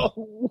be lame.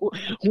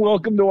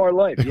 Welcome to our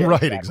life. Yeah,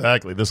 right,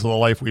 exactly. This is the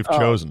life we've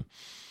chosen.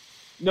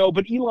 No,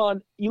 but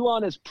Elon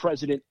as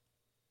president,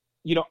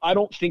 I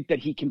don't think that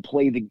he can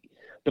play the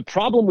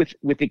problem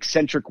with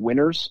eccentric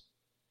winners.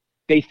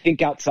 They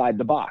think outside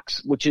the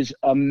box, which is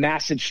a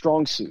massive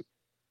strong suit.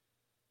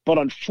 But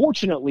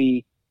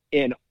unfortunately,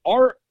 in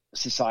our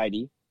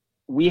society,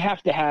 we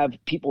have to have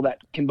people that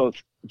can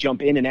both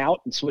jump in and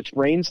out and switch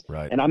brains.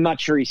 Right. And I'm not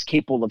sure he's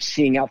capable of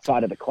seeing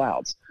outside of the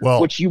clouds, well,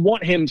 which you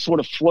want him sort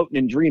of floating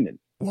and dreaming.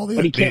 Well,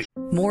 but he can't.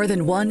 More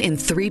than 1 in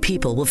 3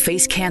 people will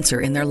face cancer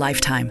in their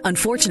lifetime.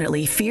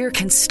 Unfortunately, fear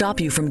can stop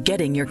you from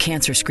getting your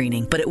cancer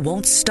screening, but it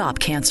won't stop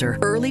cancer.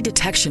 Early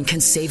detection can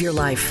save your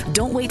life.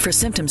 Don't wait for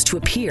symptoms to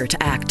appear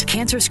to act.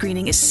 Cancer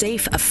screening is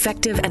safe,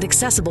 effective, and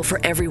accessible for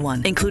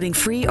everyone, including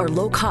free or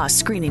low-cost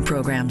screening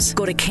programs.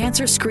 Go to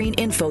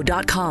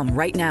cancerscreeninfo.com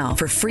right now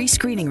for free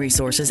screening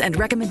resources and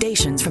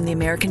recommendations from the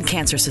American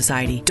Cancer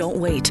Society. Don't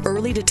wait.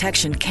 Early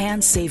detection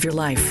can save your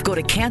life. Go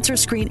to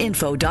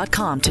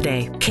cancerscreeninfo.com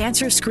today.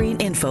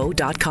 Cancerscreeninfo.com.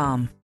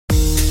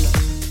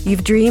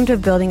 You've dreamed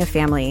of building a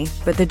family,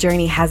 but the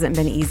journey hasn't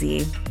been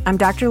easy. I'm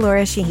Dr.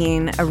 Laura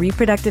Shaheen, a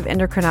reproductive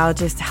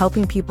endocrinologist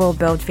helping people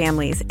build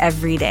families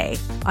every day.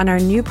 On our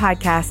new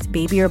podcast,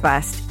 Baby or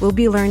Bust, we'll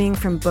be learning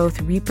from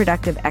both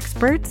reproductive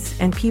experts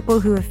and people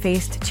who have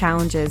faced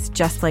challenges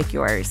just like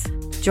yours.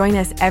 Join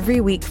us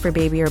every week for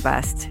Baby or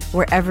Bust,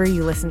 wherever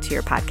you listen to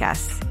your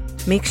podcasts.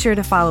 Make sure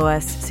to follow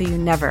us so you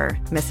never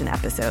miss an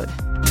episode.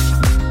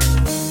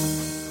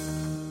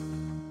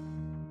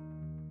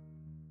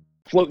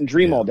 Float and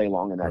dream all day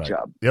long in that right.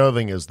 job. The other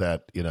thing is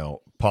that,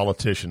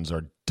 politicians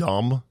are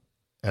dumb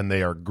and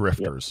they are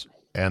grifters. Yep.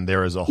 And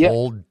there is a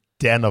whole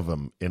den of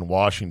them in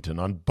Washington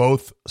on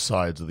both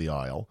sides of the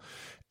aisle.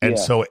 And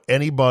so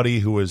anybody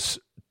who is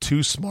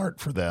too smart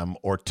for them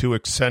or too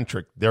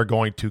eccentric, they're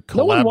going to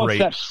collaborate. No one wants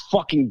that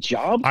fucking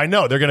job. I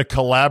know. They're going to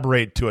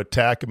collaborate to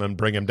attack him and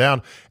bring him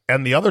down.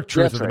 And the other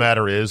truth of the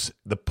matter is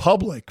the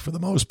public, for the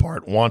most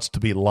part, wants to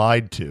be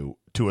lied to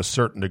a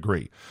certain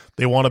degree.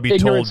 They want to be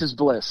Ignorance is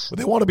bliss.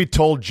 They want to be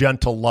told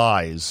gentle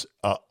lies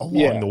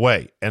along the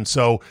way. And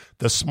so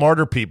the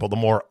smarter people, the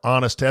more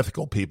honest,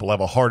 ethical people have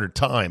a harder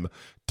time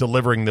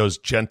delivering those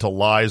gentle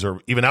lies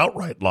or even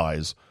outright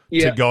lies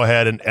to go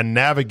ahead and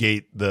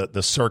navigate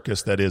the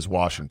circus that is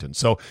Washington.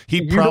 So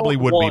he probably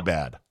would be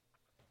bad.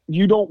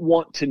 You don't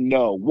want to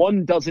know.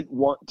 One doesn't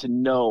want to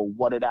know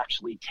what it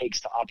actually takes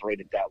to operate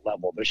at that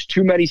level. There's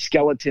too many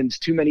skeletons,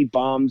 too many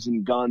bombs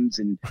and guns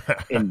and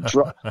and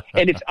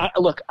if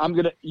look,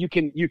 you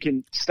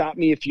can stop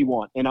me if you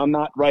want, and I'm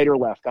not right or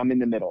left. I'm in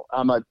the middle.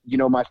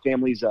 My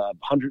family's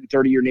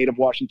 130-year native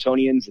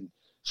Washingtonians, and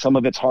some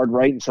of it's hard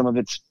right and some of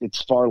it's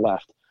far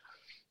left.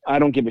 I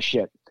don't give a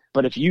shit.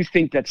 But if you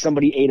think that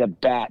somebody ate a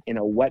bat in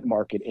a wet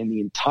market and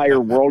the entire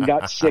world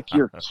got sick,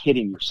 you're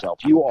kidding yourself.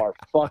 You are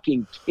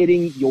fucking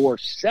kidding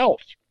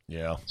yourself.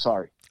 Yeah.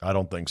 Sorry. I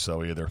don't think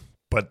so either.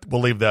 But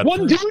we'll leave that.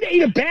 One dude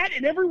ate a bat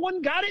and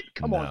everyone got it?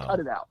 Come on, cut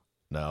it out.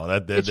 No,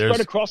 it's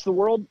spread across the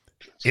world.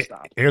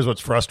 Stop. Here's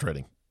what's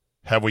frustrating.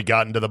 Have we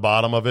gotten to the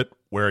bottom of it,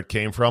 where it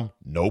came from?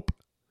 Nope.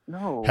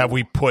 No. Have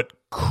we put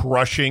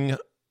crushing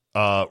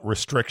trade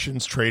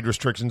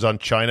restrictions on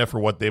China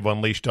for what they've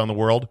unleashed on the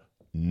world?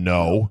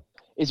 No.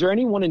 Is there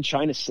anyone in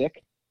China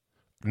sick?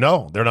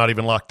 No, they're not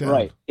even locked down.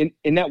 Right.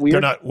 Isn't that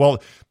weird?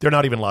 They're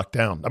not even locked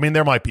down. I mean,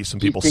 there might be some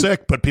people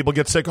sick, but people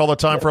get sick all the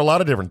time for a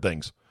lot of different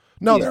things.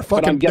 No, they're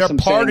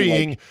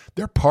partying.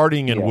 They're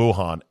partying in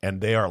Wuhan, and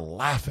they are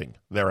laughing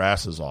their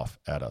asses off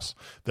at us.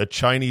 The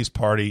Chinese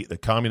party, the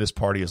Communist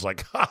Party is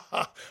like,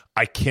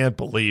 I can't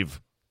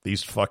believe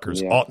these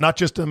fuckers, not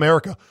just in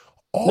America,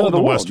 all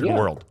the Western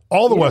world,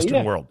 all the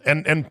Western world,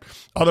 and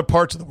other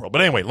parts of the world.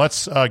 But anyway,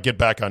 let's get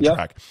back on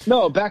track.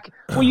 No,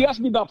 well, you asked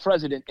me about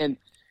president,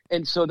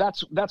 and so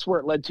that's where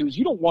it led to. Is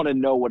you don't want to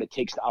know what it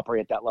takes to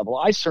operate at that level.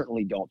 I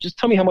certainly don't. Just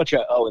tell me how much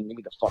I owe and leave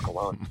me the fuck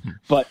alone.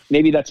 But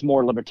maybe that's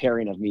more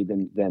libertarian of me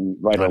than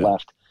right or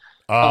left.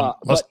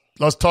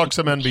 Let's talk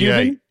some NBA.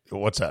 Cuban?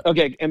 What's that?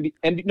 Okay,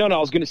 and no, I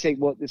was going to say,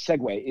 well, the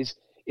segue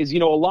is a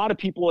lot of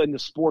people in the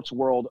sports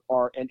world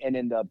and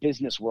in the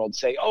business world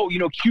say, oh,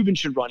 Cuban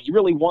should run. He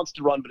really wants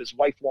to run, but his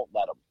wife won't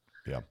let him.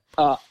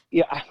 I'll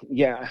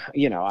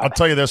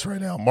tell you this right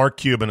now. Mark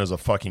Cuban is a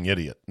fucking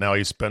idiot. Now,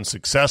 he's been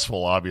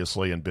successful,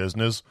 obviously, in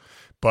business,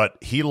 but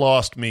he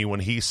lost me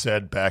when he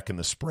said back in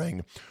the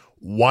spring,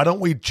 why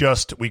don't we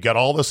got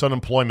all this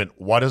unemployment.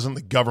 Why doesn't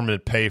the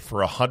government pay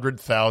for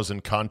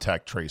 100,000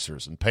 contact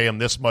tracers and pay them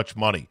this much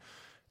money?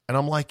 And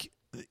I'm like,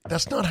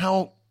 that's not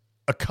how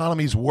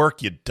economies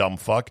work, you dumb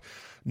fuck.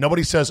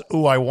 Nobody says,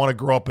 ooh, I want to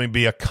grow up and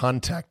be a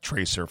contact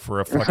tracer for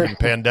a fucking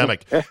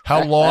pandemic.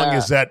 How long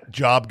is that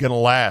job going to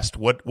last?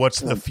 What's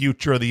the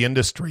future of the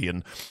industry?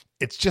 And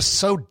it's just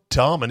so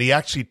dumb. And he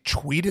actually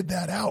tweeted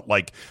that out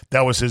like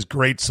that was his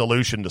great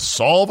solution to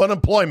solve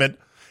unemployment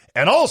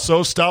and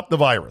also stop the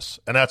virus.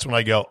 And that's when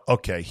I go,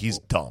 okay, he's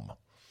dumb.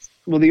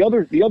 Well, the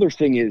other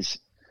thing is,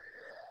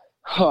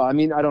 I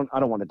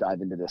don't want to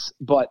dive into this,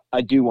 but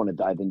I do want to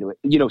dive into it.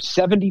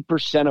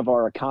 70% of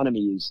our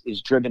economy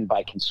is driven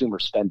by consumer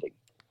spending.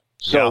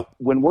 So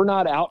when we're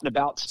not out and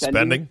about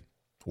spending,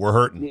 we're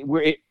hurting.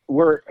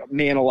 We're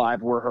man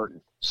alive. We're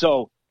hurting.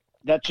 So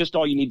that's just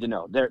all you need to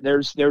know.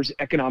 There's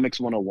economics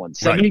 101.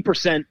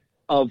 70%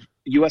 of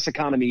U.S.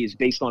 economy is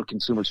based on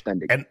consumer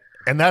spending,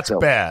 and that's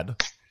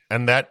bad.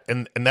 And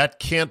that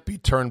can't be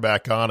turned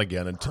back on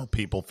again until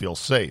people feel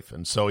safe.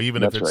 And so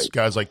even if it's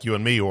guys like you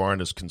and me who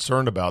aren't as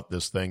concerned about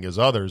this thing as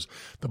others,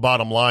 the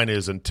bottom line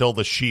is until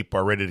the sheep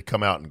are ready to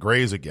come out and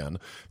graze again,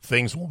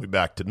 things won't be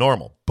back to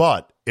normal.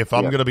 But if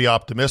I'm going to be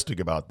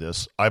optimistic about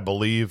this, I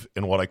believe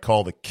in what I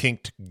call the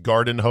kinked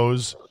garden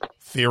hose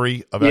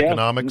theory of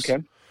economics.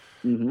 Okay.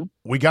 Mm-hmm.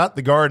 We got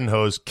the garden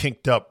hose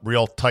kinked up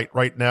real tight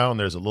right now, and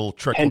there's a little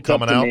trickle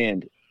coming out.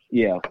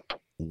 Yeah.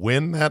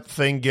 When that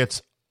thing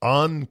gets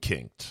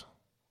unkinked,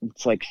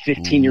 it's like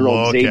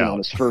 15-year-old Zayden on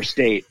his first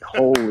date.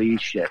 Holy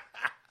shit.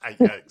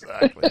 Yeah,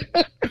 exactly.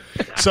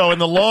 So in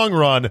the long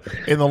run,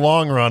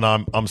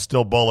 I'm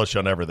still bullish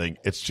on everything.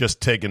 It's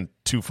just taken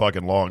too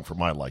fucking long for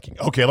my liking.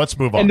 Okay, let's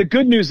move on. And the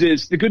good news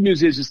is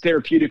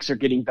therapeutics are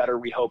getting better,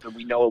 we hope, and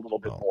we know a little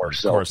bit more.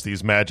 Of course,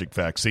 these magic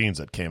vaccines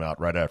that came out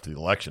right after the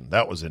election,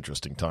 that was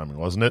interesting timing,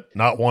 wasn't it?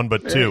 Not one,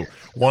 but two.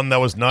 One that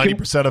was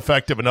 90%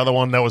 effective, another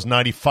one that was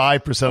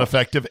 95%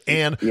 effective,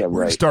 and we're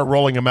going to start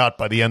rolling them out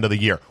by the end of the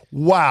year.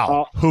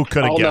 Wow, who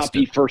could have guessed I'll not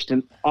be first,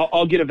 and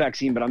I'll get a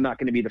vaccine, but I'm not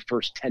going to be the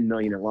first 10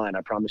 million in line.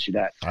 I promise you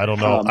that. I don't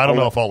know. I don't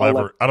know if I'll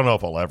ever.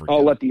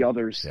 I'll let the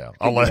others. Yeah,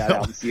 I'll let that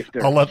out and see if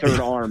they're third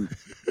arm.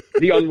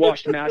 The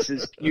unwashed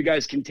masses, you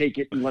guys can take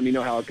it and let me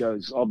know how it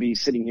goes. I'll be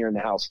sitting here in the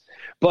house.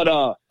 But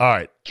all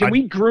right, can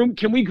we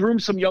groom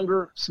some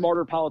younger,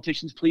 smarter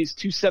politicians, please?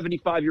 2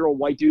 75-year-old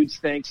white dudes,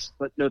 thanks,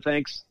 but no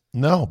thanks.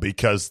 No,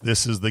 because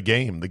this is the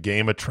game. The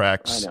game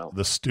attracts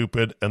the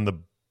stupid and the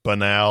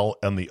banal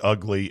and the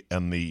ugly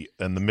and the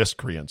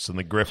miscreants and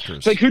the grifters.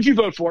 It's like, who'd you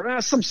vote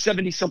for? Some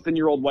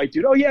 70-something-year-old white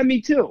dude. Oh yeah,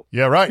 me too.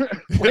 Yeah, right.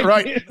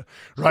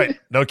 right.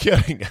 No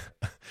kidding.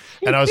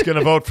 And I was going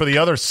to vote for the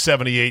other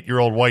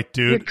 78-year-old white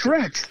dude. Yeah,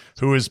 correct.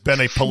 Who has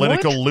been a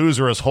political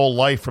loser his whole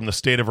life from the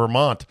state of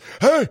Vermont.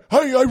 Hey,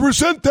 I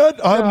resent that.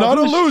 I'm not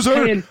a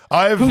loser.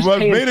 I've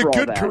made a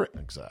good career.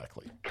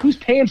 Exactly. Who's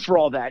paying for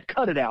all that?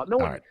 Cut it out.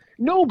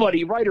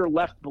 Nobody, right or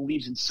left,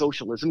 believes in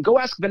socialism. Go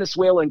ask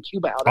Venezuela and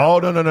Cuba how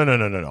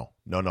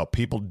No.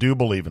 People do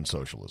believe in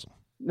socialism.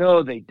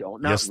 No, they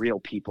don't. Not real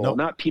people. No.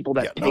 Not people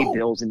that pay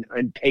bills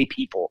and pay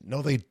people.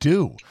 No, they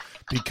do.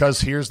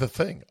 Because here's the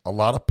thing. A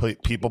lot of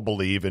people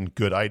believe in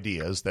good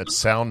ideas that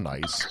sound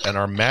nice and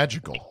are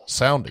magical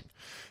sounding.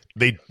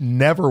 They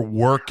never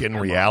work in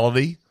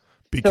reality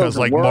because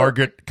like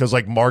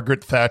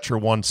Margaret Thatcher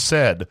once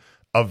said,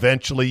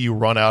 eventually you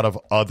run out of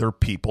other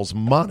people's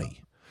money.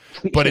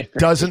 But it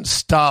doesn't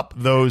stop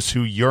those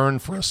who yearn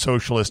for a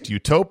socialist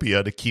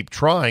utopia to keep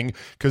trying,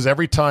 because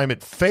every time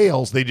it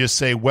fails, they just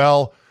say,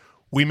 well,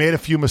 we made a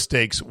few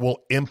mistakes.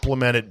 We'll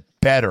implement it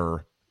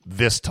better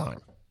this time.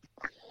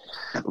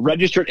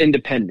 Registered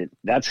independent.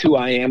 That's who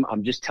I am.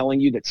 I'm just telling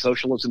you that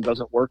socialism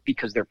doesn't work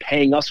because they're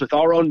paying us with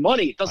our own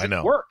money. It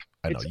doesn't work.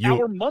 It's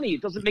our money.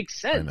 It doesn't make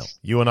sense. I know.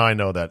 You and I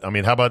know that. I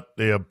mean, how about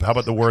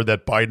the word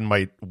that Biden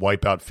might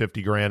wipe out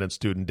 $50,000 in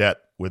student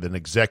debt with an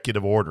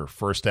executive order,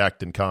 first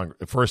act in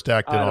Congress, office?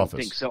 I don't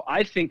think so.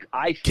 I think.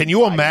 Can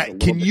you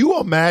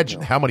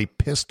imagine how many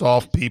pissed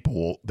off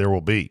people there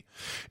will be?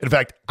 In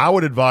fact, I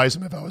would advise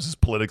him, if I was his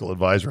political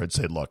advisor, I'd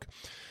say, look,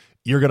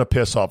 you're going to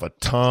piss off a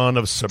ton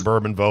of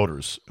suburban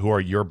voters who are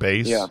your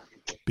base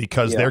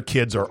because their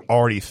kids are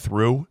already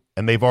through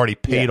and they've already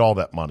paid all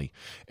that money.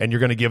 And you're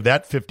going to give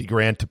that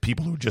 $50,000 to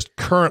people who just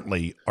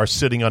currently are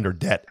sitting under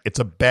debt. It's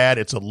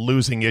a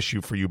losing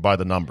issue for you by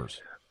the numbers.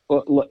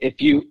 Well, look,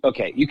 you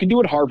can do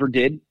what Harvard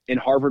did, and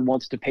Harvard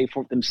wants to pay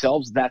for it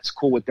themselves. That's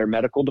cool with their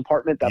medical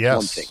department. That's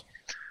one thing.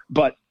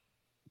 But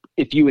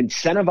if you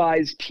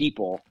incentivize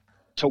people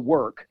to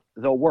work,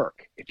 they'll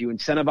work. If you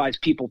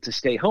incentivize people to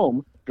stay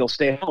home, they'll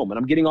stay home. And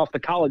I'm getting off the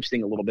college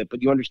thing a little bit,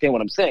 but you understand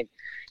what I'm saying.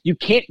 You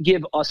can't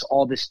give us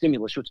all this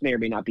stimulus, which may or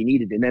may not be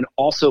needed, and then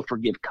also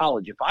forgive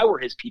college. If I were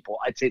his people,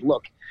 I'd say,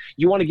 look,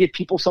 you want to give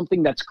people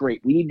something? That's great.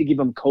 We need to give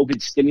them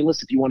COVID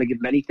stimulus if you want to give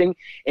them anything,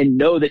 and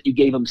know that you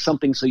gave them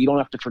something so you don't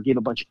have to forgive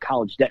a bunch of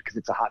college debt because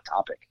it's a hot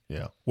topic.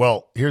 Yeah.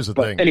 Well, here's the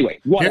thing. Anyway,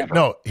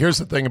 whatever. Here's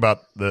the thing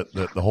about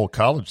the whole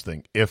college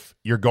thing. If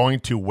you're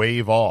going to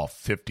waive off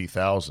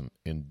 $50,000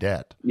 in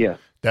debt,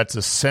 that's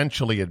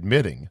essentially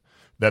admitting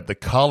that the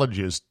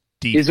colleges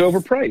is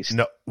overpriced.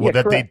 No,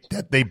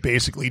 that they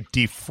basically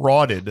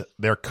defrauded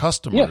their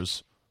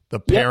customers, the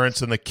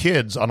parents and the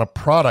kids, on a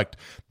product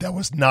that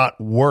was not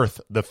worth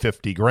the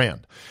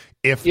 $50,000.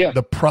 If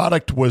the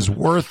product was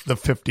worth the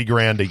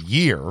 $50,000 a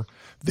year,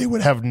 they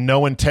would have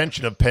no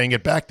intention of paying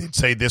it back. They'd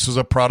say, this was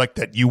a product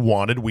that you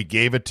wanted, we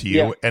gave it to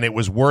you, and it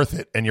was worth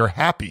it, and you're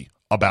happy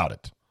about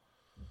it.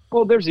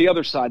 Well, there's the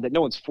other side that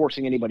no one's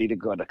forcing anybody to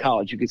go to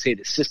college. You could say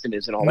the system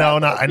is and all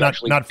that.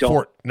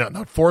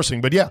 Not forcing,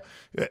 but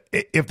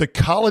if the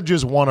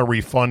colleges want to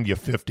refund you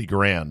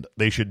 $50,000,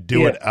 they should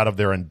do it out of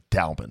their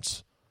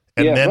endowments,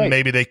 and then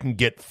maybe they can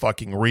get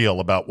fucking real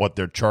about what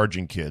they're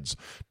charging kids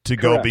to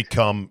go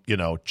become,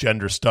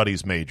 gender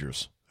studies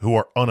majors who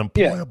are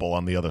unemployable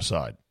on the other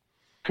side.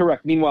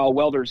 Correct. Meanwhile,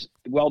 welders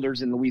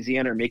in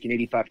Louisiana are making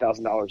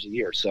 $85,000 a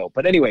year. So,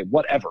 but anyway,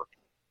 whatever.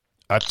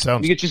 That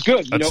sounds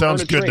good. That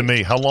sounds good to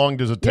me. How long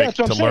does it take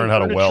to learn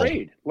how to weld?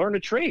 Learn a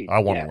trade. I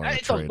want to learn a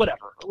trade.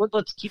 Whatever.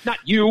 Let's keep not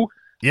you.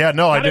 Yeah,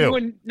 no, I do.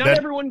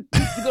 Everyone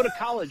needs to go to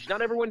college.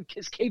 Not everyone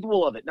is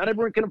capable of it. Not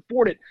everyone can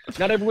afford it.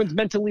 Not everyone's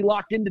mentally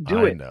locked in to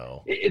do it. I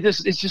know.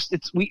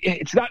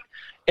 It's not.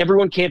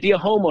 Everyone can't be a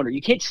homeowner.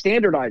 You can't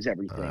standardize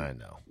everything. I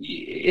know.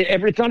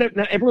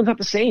 Everyone's not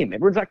the same.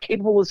 Everyone's not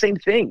capable of the same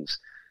things.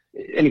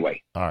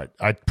 Anyway. All right.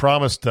 I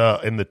promised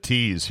in the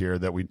tease here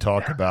that we'd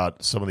talk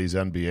about some of these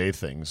NBA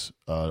things.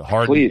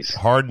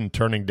 Harden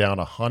turning down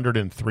a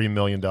 $103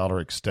 million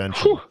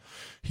extension. Whew.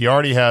 He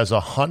already has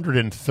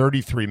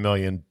 $133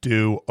 million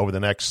due over the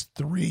next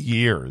 3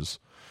 years,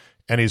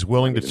 and he's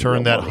willing to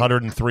turn that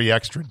 103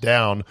 extra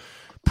down.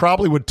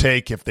 Probably would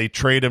take, if they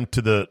trade him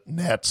to the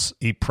Nets,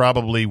 he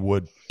probably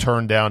would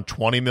turn down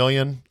 $20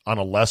 million on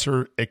a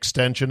lesser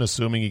extension,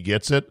 assuming he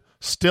gets it.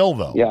 Still,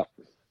 though, yeah,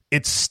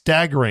 it's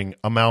staggering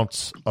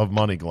amounts of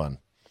money, Glenn.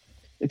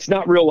 It's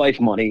not real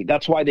life money.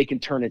 That's why they can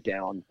turn it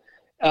down.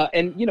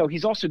 And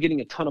he's also getting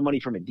a ton of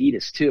money from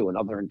Adidas too, and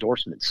other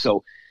endorsements.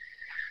 So,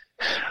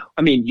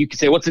 I mean, you could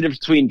say, what's the difference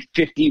between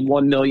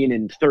 $51 million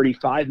and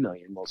 $35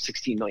 million? Well,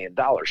 $16 million,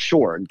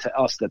 sure. And to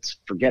us, that's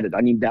forget it.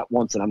 I need that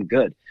once and I'm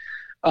good.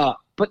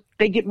 But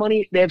they get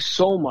money. They have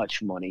so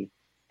much money.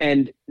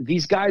 And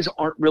these guys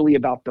aren't really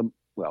about the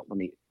 – well, let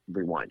me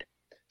rewind.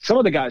 Some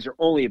of the guys are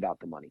only about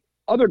the money.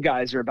 Other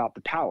guys are about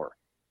the power.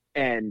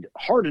 And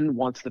Harden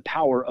wants the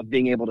power of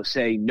being able to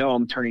say, no,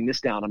 I'm turning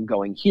this down. I'm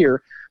going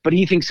here. But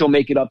he thinks he'll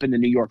make it up in the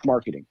New York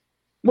marketing,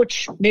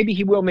 which maybe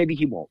he will, maybe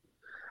he won't.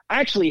 I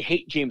actually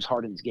hate James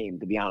Harden's game,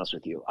 to be honest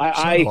with you.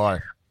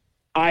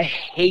 I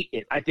hate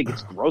it. I think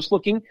it's gross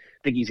looking.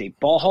 I think he's a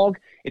ball hog.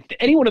 If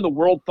anyone in the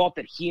world thought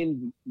that he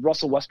and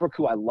Russell Westbrook,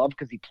 who I love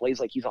because he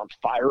plays like he's on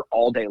fire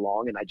all day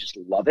long, and I just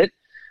love it.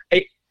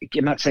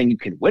 I'm not saying you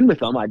can win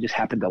with him. I just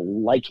happen to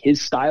like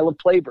his style of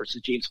play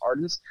versus James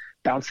Harden's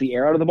bounce the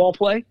air out of the ball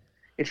play.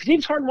 If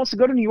James Harden wants to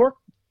go to New York,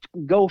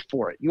 go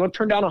for it. You want to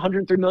turn down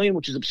 $103 million,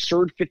 which is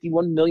absurd,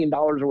 $51 million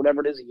or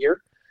whatever it is a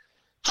year.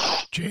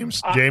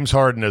 James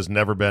Harden has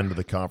never been to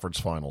the conference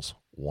finals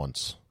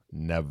once.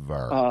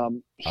 Never.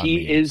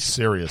 He is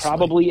seriously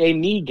probably a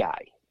me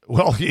guy.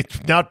 Well,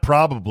 not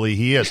probably.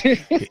 He is.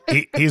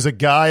 He's a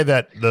guy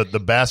that the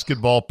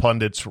basketball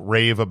pundits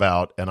rave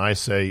about, and I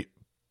say,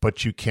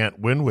 but you can't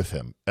win with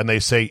him. And they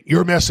say,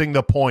 you're missing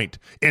the point.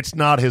 It's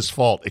not his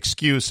fault.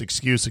 Excuse.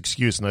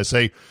 And I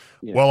say,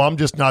 well, I'm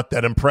just not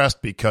that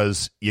impressed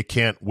because you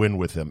can't win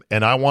with him.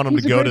 And I want him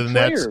to go to the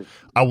Nets.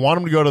 I want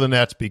him to go to the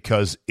Nets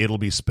because it'll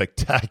be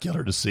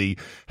spectacular to see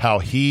how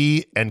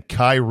he and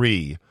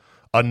Kyrie,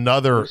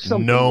 another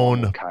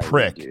known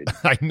prick. Dude.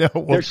 I know.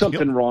 There's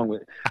something wrong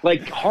with it.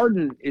 Like,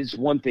 Harden is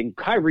one thing.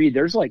 Kyrie,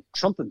 there's like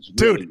something's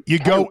really – Dude,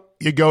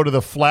 you go to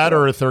the flat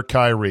earther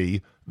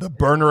Kyrie, the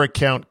burner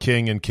account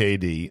king and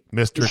KD,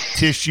 Mr.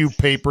 Tissue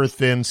Paper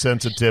Thin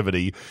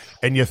sensitivity,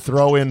 and you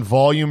throw in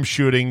volume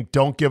shooting,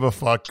 don't give a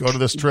fuck, go to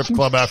the strip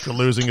club after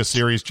losing a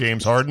series,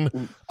 James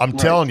Harden. I'm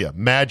telling you,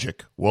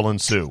 magic will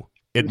ensue.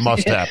 It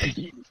must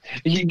happen.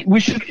 We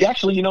should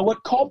actually, you know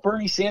what? Call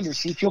Bernie Sanders,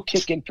 see if he'll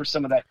kick in for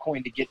some of that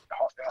coin to get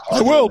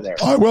I will. There.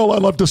 I will.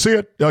 I'd love to see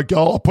it.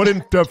 I'll put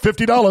in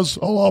 $50.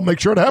 I'll make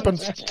sure it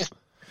happens.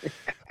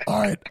 All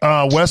right.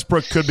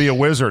 Westbrook could be a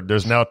wizard.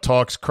 There's now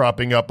talks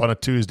cropping up on a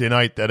Tuesday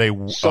night that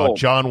a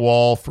John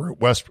Wall for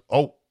Westbrook.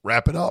 Oh,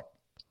 wrap it up.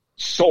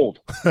 Sold.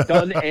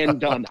 Done and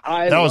done.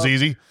 That was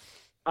easy.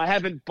 I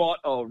haven't bought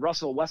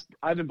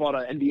I haven't bought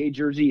an NBA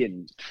jersey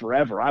in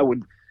forever. I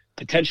would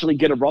potentially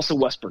get a Russell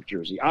Westbrook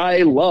jersey. I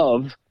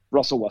love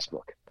Russell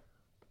Westbrook.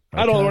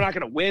 Okay. I know we're not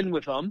going to win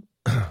with him.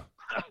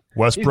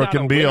 Westbrook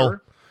and Beal.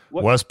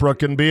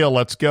 Westbrook and Beal,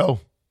 let's go.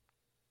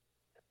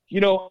 You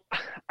know,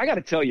 I got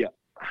to tell you,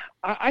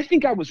 I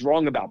think I was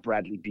wrong about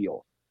Bradley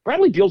Beal.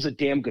 Bradley Beal's a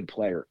damn good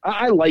player.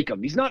 I like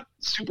him. He's not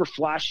super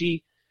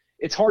flashy.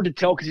 It's hard to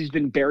tell because he's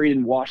been buried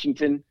in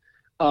Washington.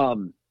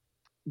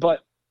 But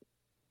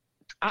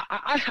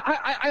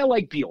I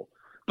like Beal.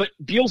 But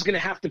Beal's going to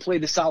have to play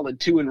the solid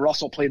 2 and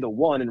Russ will play the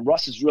 1, and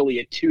Russ is really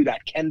a 2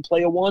 that can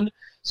play a 1.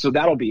 So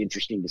that'll be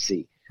interesting to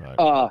see.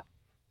 Right.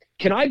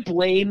 Can I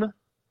blame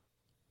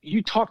 –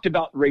 you talked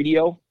about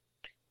radio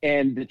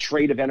and the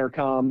trade of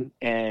Entercom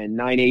and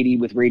 980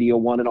 with Radio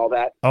 1 and all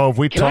that. Oh,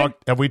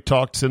 have we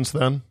talked since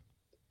then?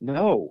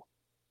 No.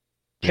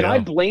 Can I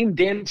blame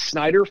Dan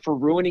Snyder for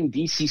ruining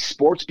DC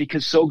sports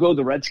because so go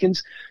the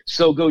Redskins,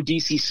 so go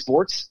DC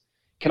sports?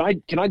 Can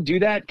I do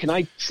that? Can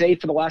I say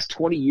for the last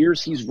 20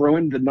 years he's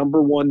ruined the number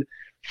one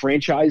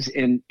franchise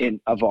in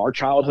of our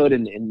childhood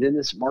and in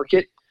this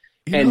market?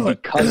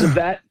 Because of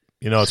that,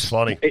 it's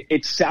funny.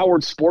 It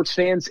soured sports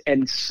fans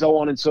and so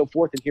on and so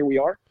forth, and here we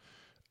are.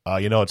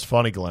 It's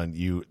funny,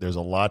 Glenn. There's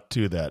a lot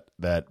to that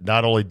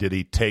not only did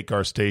he take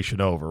our station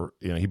over,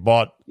 he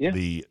bought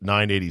the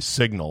 980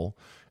 signal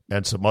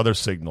and some other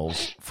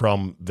signals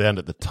from then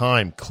at the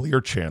time Clear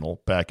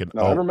Channel back in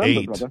 2008. I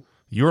remember, brother.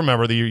 You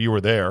remember the year you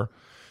were there.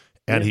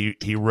 And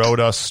he rode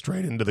us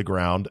straight into the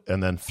ground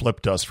and then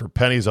flipped us for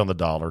pennies on the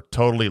dollar,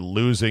 totally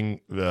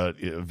losing the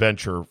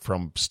venture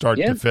from start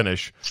to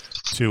finish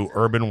to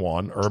Urban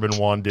One. Urban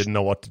One didn't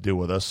know what to do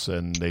with us,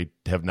 and they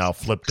have now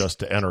flipped us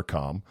to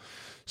Entercom.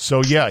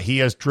 So, yeah, he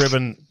has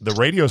driven the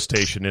radio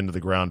station into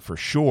the ground for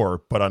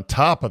sure. But on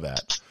top of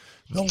that,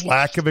 the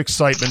lack of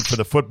excitement for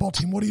the football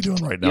team. What are you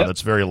doing right now? Yep.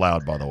 That's very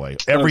loud, by the way.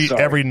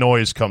 Every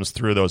noise comes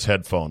through those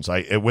headphones.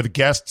 With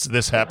guests,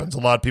 this happens. A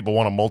lot of people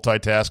want to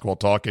multitask while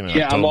talking.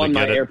 And I'm on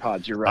my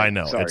AirPods. You're right. I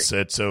know.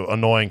 Sorry. It's an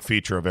annoying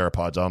feature of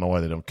AirPods. I don't know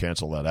why they don't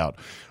cancel that out.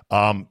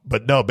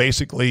 But no,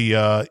 basically,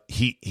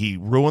 he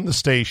ruined the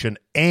station,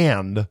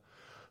 and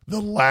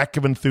the lack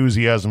of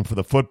enthusiasm for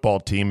the football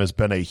team has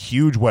been a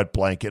huge wet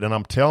blanket. And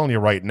I'm telling you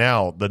right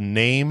now, the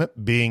name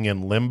being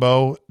in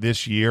limbo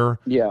this year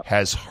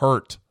has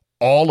hurt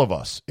all of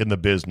us in the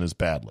business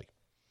badly.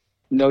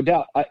 No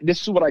doubt.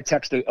 This is what I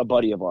texted a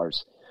buddy of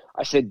ours.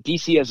 I said,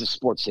 DC as a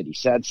sports city.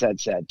 Sad,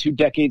 sad, sad. 2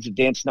 decades of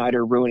Dan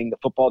Snyder ruining the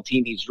football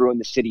team. He's ruined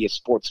the city as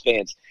sports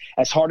fans.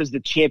 As hard as the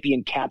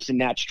champion Caps and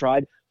Nats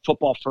tried,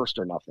 football first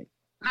or nothing.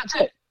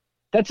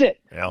 That's it.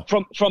 Yeah.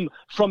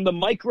 From the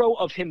micro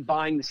of him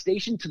buying the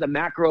station to the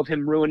macro of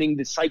him ruining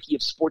the psyche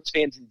of sports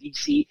fans in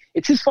DC,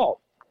 it's his fault.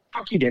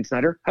 Fuck you, Dan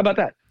Snyder. How about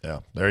that? Yeah,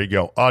 there you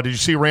go. Did you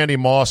see Randy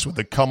Moss with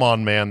the come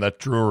on man that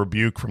drew a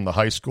rebuke from the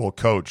high school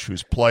coach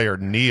whose player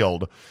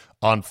kneeled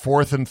on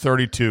 4th and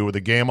 32 with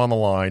a game on the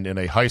line in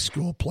a high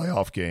school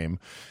playoff game?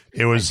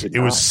 It was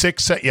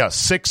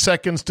 6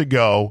 seconds to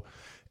go,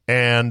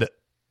 and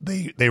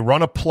they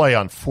run a play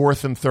on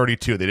 4th and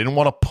 32. They didn't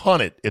want to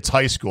punt it. It's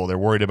high school. They're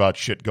worried about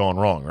shit going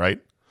wrong, right?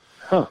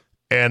 Huh.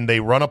 And they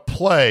run a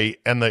play,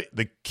 and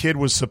the kid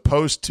was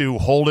supposed to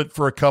hold it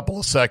for a couple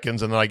of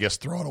seconds and then I guess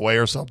throw it away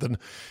or something.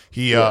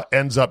 He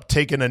ends up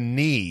taking a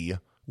knee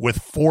with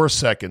 4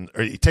 seconds,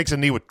 or he takes a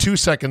knee with 2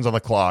 seconds on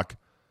the clock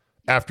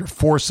after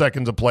 4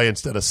 seconds of play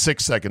instead of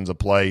 6 seconds of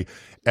play,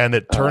 and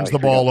it turns the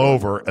ball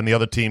over, and the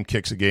other team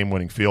kicks a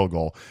game-winning field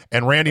goal.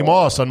 And Randy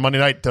Moss on Monday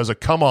night does a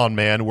come-on,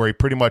 man, where he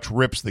pretty much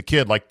rips the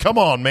kid. Like, come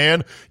on,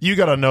 man, you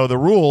got to know the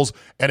rules.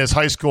 And his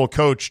high school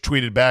coach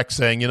tweeted back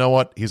saying, you know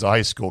what, he's a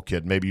high school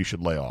kid. Maybe you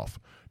should lay off.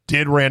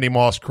 Did Randy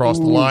Moss cross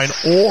the line,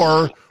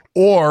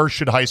 or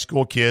should high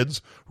school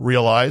kids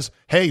realize,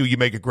 hey, you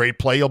make a great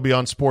play, you'll be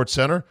on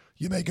SportsCenter.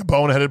 You make a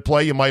boneheaded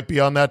play, you might be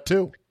on that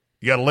too.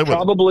 You got to live with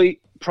it.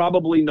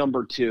 Probably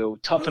number 2,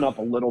 toughen up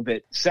a little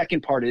bit.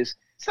 Second part is,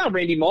 it's not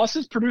Randy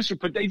Moss's producer.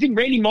 But you think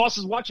Randy Moss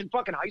is watching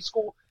fucking high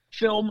school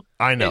film?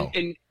 I know.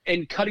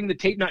 And cutting the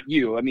tape, not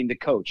you. I mean, the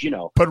coach, you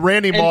know. But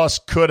Randy Moss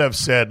could have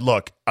said,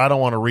 look, I don't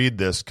want to read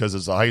this because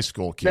it's a high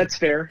school kid. That's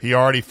fair. He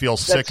already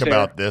feels sick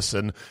about this,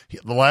 and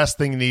the last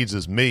thing he needs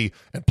is me.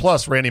 And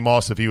plus, Randy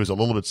Moss, if he was a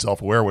little bit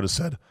self-aware, would have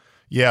said,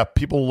 yeah,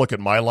 people look at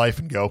my life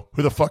and go,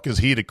 who the fuck is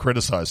he to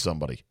criticize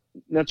somebody?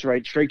 That's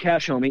right. Straight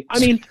cash, homie. I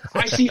mean,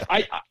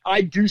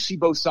 I do see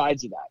both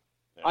sides of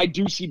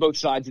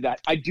that.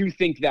 I do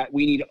think that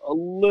we need a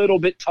little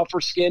bit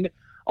tougher skin,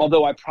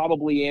 although I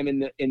probably am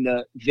in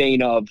the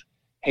vein of,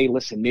 hey,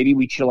 listen, maybe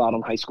we chill out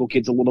on high school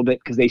kids a little bit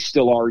because they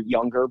still are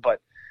younger. But,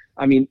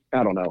 I mean,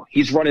 I don't know.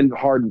 He's running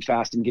hard and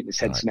fast and getting his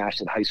head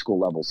smashed at high school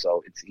level,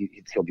 so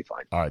he'll be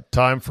fine. All right,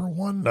 time for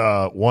one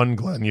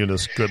Glenn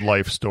Eunice good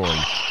life story.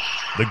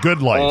 The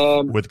Good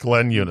Life with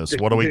Glenn Eunice.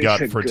 What do we got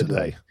for today?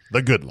 Life.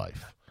 The Good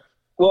Life.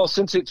 Well,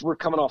 since we're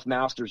coming off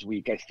Masters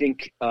Week, I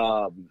think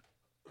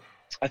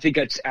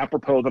it's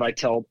apropos that I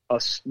tell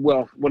us.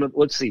 Well,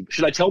 let's see.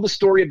 Should I tell the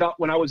story about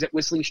when I was at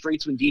Whistling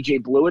Straits when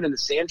DJ blew it in the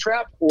sand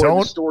trap, or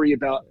the story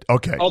about?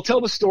 Okay, I'll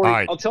tell the story.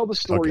 Right. I'll tell the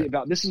story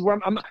about. This is where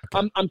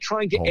I'm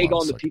trying to egg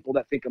on the people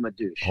that think I'm a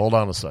douche. Hold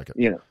on a second.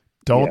 You know,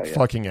 don't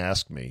fucking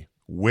ask me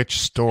which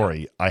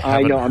story I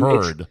haven't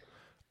heard.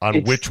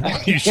 On which one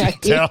you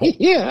should tell.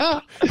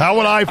 Yeah. How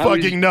would I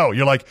fucking know?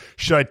 You're like,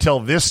 should I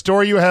tell this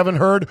story you haven't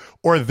heard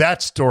or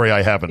that story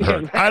I haven't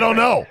heard? I don't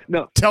know.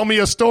 No. Tell me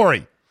a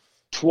story.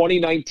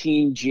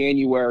 2019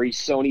 January,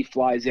 Sony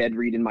flies Ed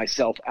Reed and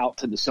myself out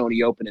to the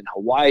Sony Open in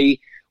Hawaii.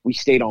 We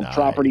stayed on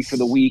property for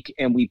the week,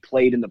 and we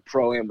played in the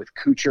Pro-Am with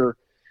Kuchar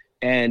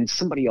and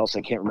somebody else.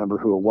 I can't remember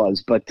who it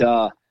was, but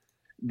that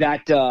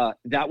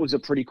was a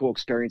pretty cool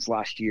experience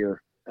last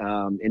year.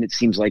 And it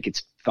seems like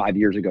it's 5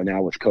 years ago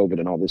now with COVID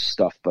and all this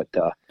stuff. But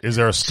is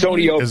there a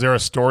story? Is there a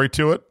story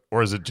to it,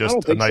 or is it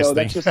just a nice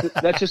thing?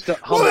 That's just a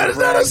well, that is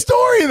not a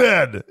story.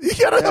 Then you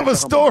gotta have a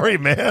story,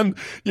 man.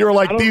 You're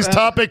like, these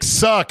topics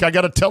suck. I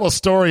got to tell a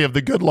story of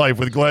the Good Life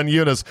with Glenn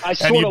Eunice,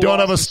 and you don't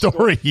have a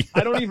story.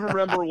 I don't even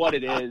remember what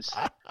it is.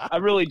 I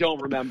really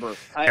don't remember.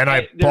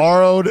 I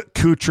borrowed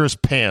Kuchar's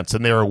pants,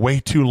 and they were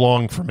way too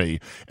long for me,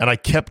 and I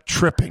kept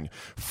tripping.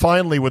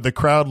 Finally, with the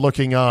crowd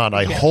looking on,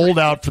 I holed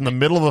out from the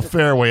middle of the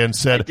fairway and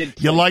said,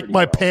 "You like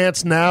my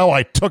pants now?"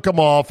 I took them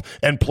off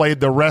and played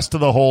the rest of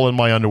the hole in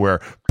my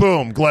underwear.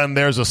 Boom, Glenn,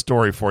 there's a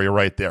story for you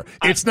right there.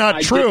 It's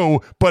not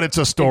true, but it's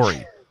a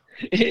story.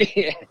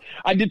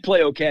 I did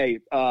play okay,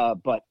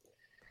 but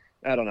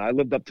I don't know. I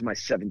lived up to my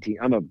 17.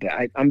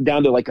 I'm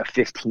down to like a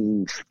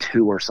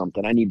 15-2 or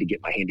something. I need to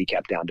get my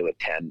handicap down to a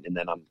 10, and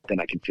then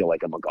I can feel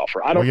like I'm a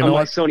golfer. I don't know.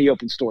 My Sony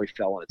Open story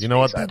fell on its face.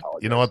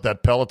 You know what?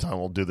 That Peloton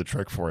will do the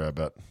trick for you, I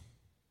bet.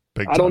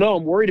 I don't know.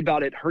 I'm worried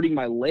about it hurting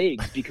my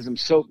legs because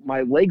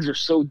my legs are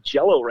so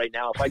jello right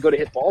now. If I go to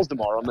hit balls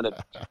tomorrow, I'm going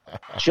to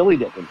chili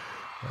dip them.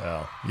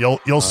 Yeah,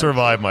 you'll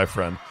survive, my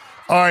friend.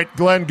 All right,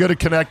 Glenn, good to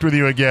connect with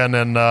you again,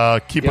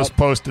 and keep us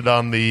posted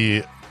on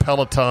the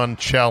Peloton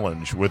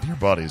Challenge with your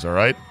buddies, all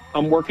right?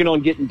 I'm working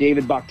on getting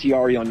David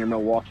Bakhtiari on your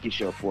Milwaukee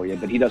show for you,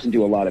 but he doesn't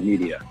do a lot of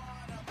media.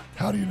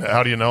 How do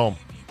you know him?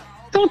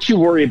 Don't you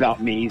worry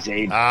about me,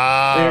 Zabe.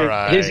 All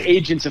right. His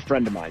agent's a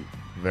friend of mine.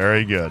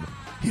 Very good.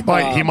 He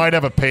might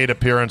have a paid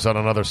appearance on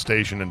another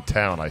station in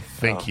town. I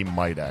think he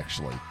might,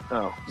 actually.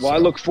 Oh, well, I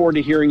look forward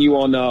to hearing you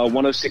on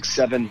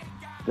 106.7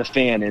 The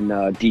Fan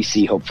in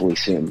D.C. hopefully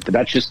soon. But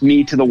that's just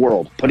me to the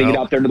world, putting it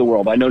out there to the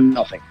world. I know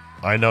nothing.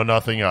 I know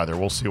nothing either.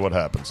 We'll see what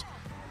happens.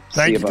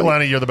 Thank you,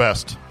 Glennie. You're the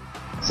best.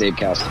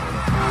 Zabecast.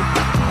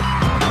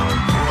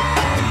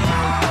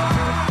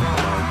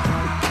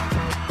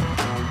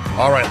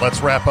 All right,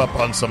 let's wrap up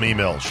on some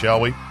emails, shall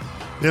we?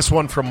 This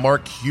one from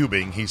Mark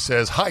Hubing. He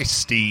says, "Hi,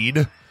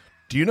 Steed.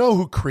 Do you know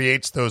who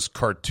creates those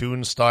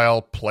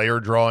cartoon-style player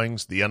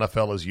drawings the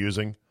NFL is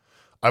using?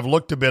 I've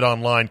looked a bit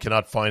online,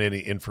 cannot find any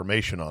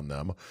information on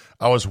them.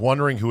 I was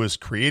wondering who is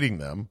creating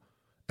them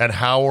and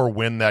how or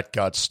when that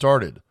got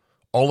started.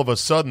 All of a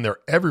sudden, they're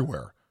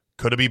everywhere.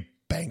 Could it be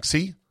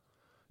Banksy?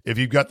 If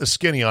you've got the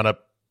skinny on it,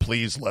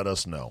 please let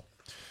us know."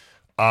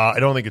 I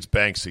don't think it's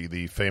Banksy,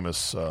 the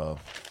famous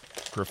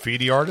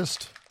graffiti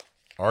artist,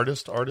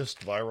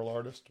 viral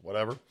artist,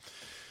 whatever.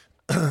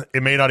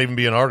 It may not even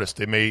be an artist.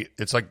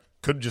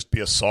 Could just be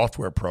a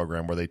software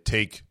program where they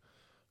take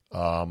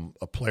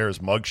a player's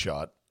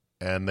mugshot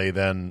and they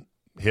then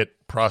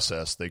hit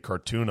process. They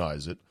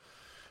cartoonize it.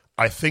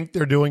 I think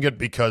they're doing it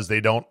because they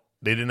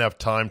didn't have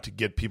time to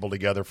get people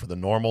together for the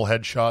normal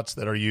headshots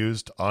that are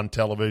used on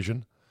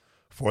television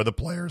for the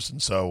players.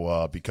 And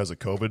so because of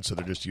COVID, so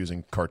they're just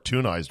using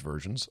cartoonized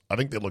versions. I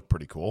think they look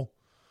pretty cool.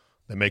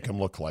 They make them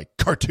look like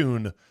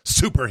cartoon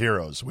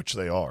superheroes, which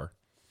they are.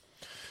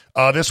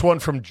 This one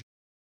from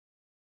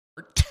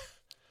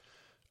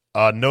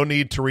no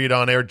need to read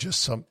on air,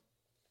 just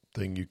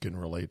something you can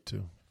relate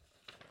to.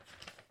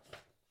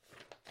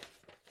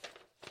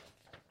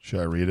 Should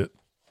I read it?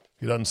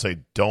 He doesn't say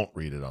don't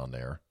read it on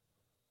air.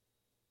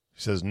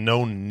 He says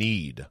no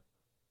need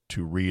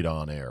to read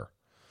on air.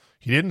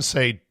 He didn't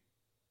say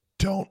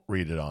don't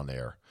read it on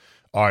air.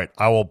 All right,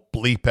 I will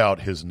bleep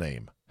out his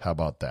name. How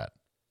about that?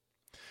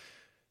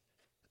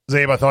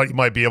 Zabe, I thought you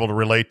might be able to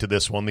relate to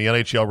this one. The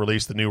NHL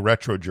released the new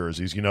retro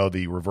jerseys,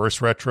 the reverse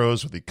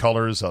retros with the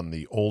colors on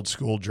the old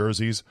school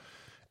jerseys.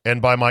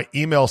 And by my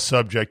email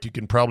subject, you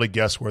can probably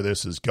guess where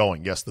this is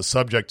going. Yes, the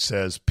subject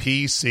says,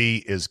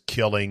 PC is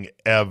killing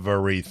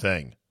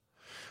everything.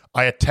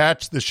 I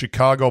attached the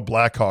Chicago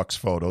Blackhawks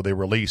photo they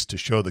released to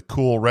show the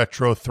cool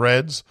retro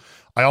threads.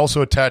 I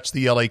also attached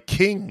the LA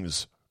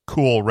Kings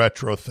cool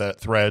retro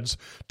threads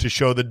to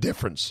show the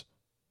difference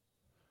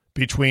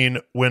between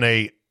when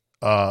a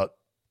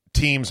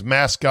team's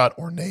mascot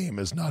or name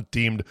is not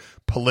deemed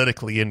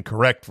politically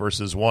incorrect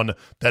versus one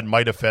that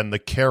might offend the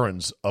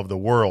Karens of the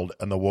world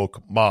and the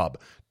woke mob.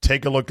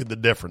 Take a look at the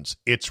difference.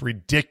 It's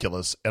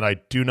ridiculous, and I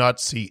do not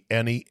see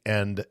any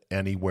end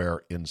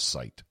anywhere in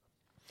sight.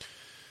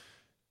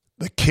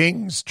 The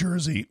Kings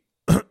jersey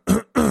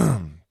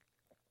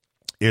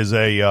is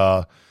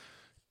a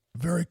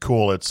very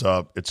cool. It's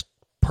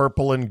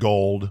purple and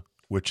gold,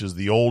 which is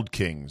the old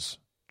Kings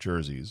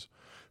jerseys,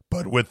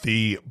 but with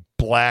the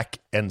black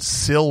and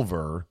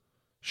silver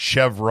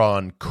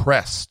chevron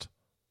crest.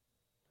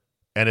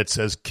 And it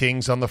says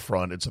Kings on the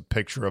front. It's a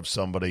picture of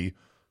somebody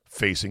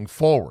facing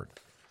forward.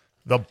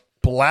 The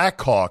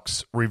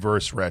Blackhawks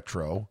reverse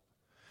retro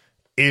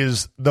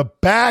is the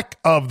back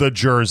of the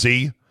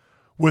jersey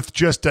with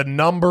just a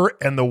number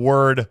and the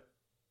word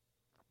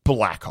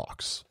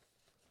Blackhawks.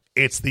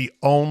 It's the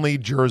only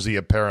jersey,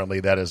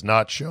 apparently, that is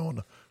not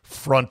shown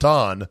front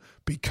on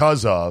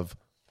because of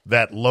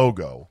that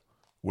logo,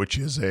 which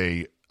is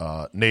a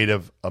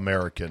Native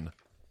American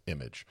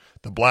image.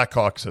 The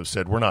Blackhawks have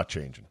said, we're not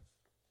changing.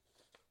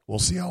 We'll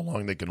see how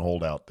long they can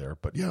hold out there.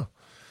 But, yeah,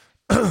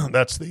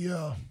 that's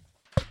the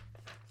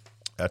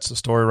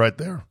story right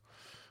there.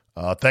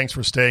 Thanks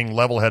for staying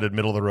level-headed,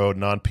 middle-of-the-road,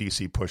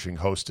 non-PC pushing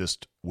hostess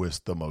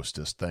with the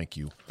mostest. Thank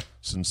you.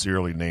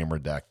 Sincerely, name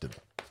redacted.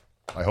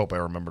 I hope I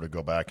remember to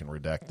go back and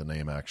redact the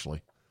name,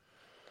 actually.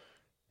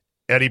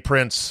 Eddie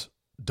Prince,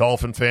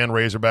 Dolphin fan,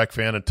 Razorback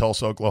fan in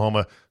Tulsa,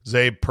 Oklahoma.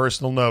 Zabe,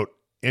 personal note,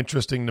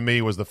 interesting to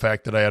me was the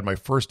fact that I had my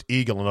first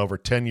eagle in over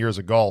 10 years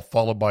of golf,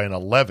 followed by an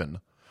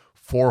 11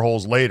 4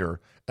 holes later,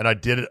 and I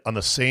did it on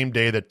the same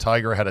day that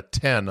Tiger had a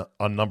 10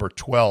 on number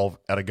 12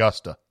 at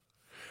Augusta.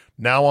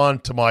 Now on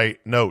to my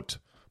note.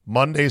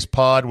 Monday's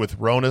pod with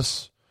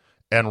Ronis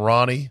and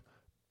Ronnie.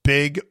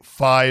 Big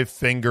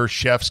 5-finger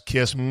chef's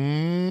kiss.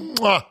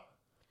 Mwah!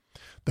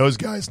 Those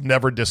guys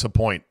never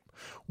disappoint.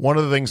 One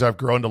of the things I've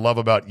grown to love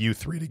about you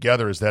three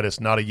together is that it's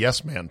not a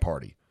yes man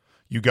party.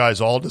 You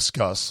guys all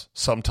discuss,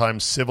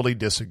 sometimes civilly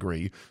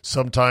disagree,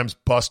 sometimes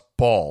bust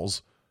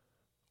balls,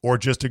 or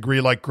just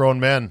agree like grown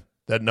men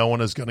that no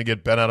one is going to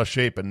get bent out of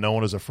shape and no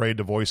one is afraid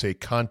to voice a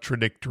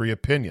contradictory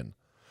opinion.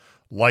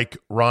 Like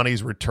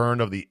Ronnie's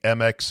return of the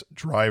MX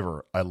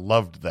driver. I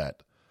loved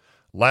that.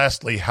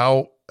 Lastly,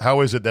 how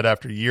is it that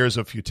after years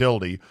of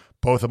futility,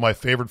 both of my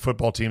favorite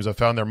football teams have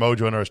found their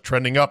mojo and are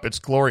trending up? It's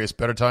glorious.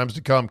 Better times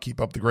to come. Keep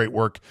up the great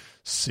work.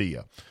 See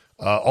ya.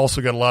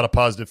 Also got a lot of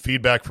positive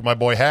feedback from my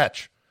boy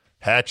Hatch.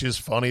 Hatch is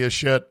funny as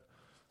shit,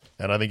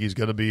 and I think he's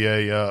going to be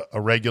a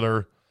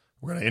regular.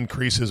 We're going to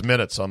increase his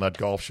minutes on that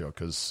golf show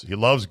because he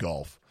loves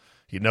golf.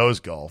 He knows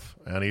golf,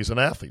 and he's an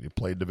athlete. He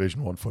played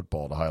Division I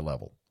football at a high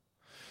level.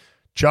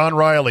 John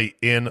Riley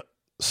in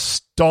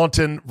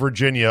Staunton,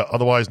 Virginia,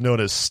 otherwise known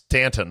as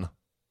Stanton,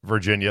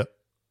 Virginia.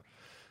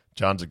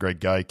 John's a great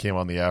guy. He came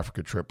on the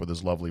Africa trip with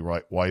his lovely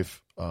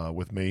wife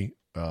with me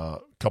a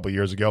couple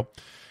years ago.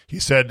 He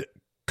said,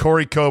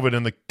 Corey Coven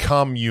in the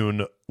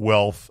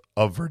Commonwealth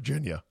of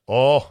Virginia.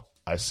 Oh,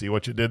 I see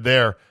what you did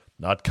there.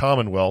 Not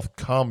Commonwealth,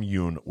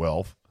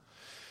 Commonwealth.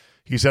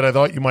 He said, I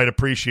thought you might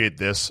appreciate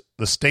this.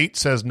 The state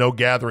says no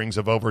gatherings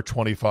of over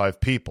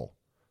 25 people,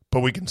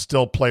 but we can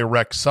still play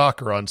rec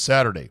soccer on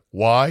Saturday.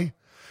 Why?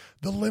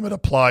 The limit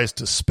applies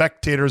to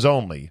spectators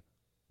only,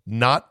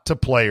 not to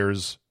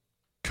players,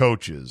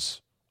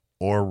 coaches,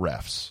 or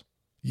refs.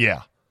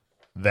 Yeah,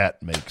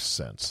 that makes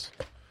sense.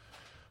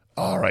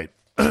 All right.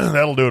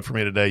 That'll do it for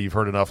me today. You've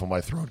heard enough of my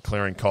throat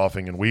clearing,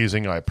 coughing, and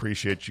wheezing. I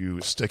appreciate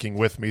you sticking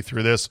with me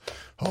through this.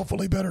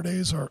 Hopefully better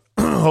days are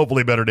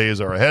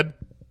ahead,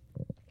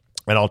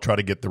 and I'll try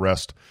to get the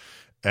rest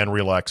and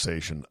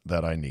relaxation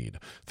that I need.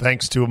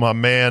 Thanks to my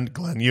man,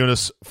 Glenn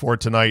Eunice, for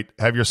tonight.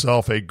 Have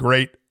yourself a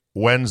great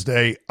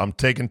Wednesday. I'm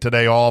taking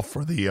today off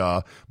for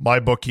the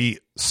MyBookie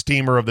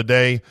steamer of the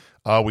day.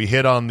 We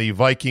hit on the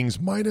Vikings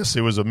minus.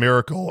 It was a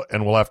miracle,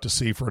 and we'll have to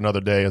see for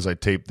another day as I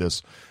tape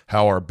this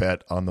how our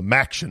bet on the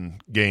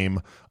Maction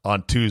game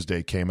on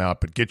Tuesday came out.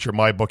 But get your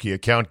MyBookie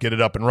account, get it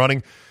up and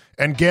running,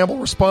 and gamble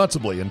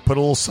responsibly and put a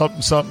little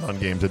something on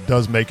games. It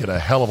does make it a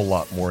hell of a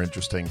lot more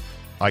interesting.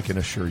 I can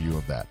assure you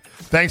of that.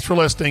 Thanks for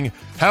listening.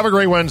 Have a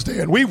great Wednesday,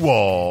 and we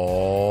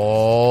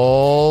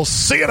will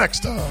see you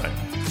next time.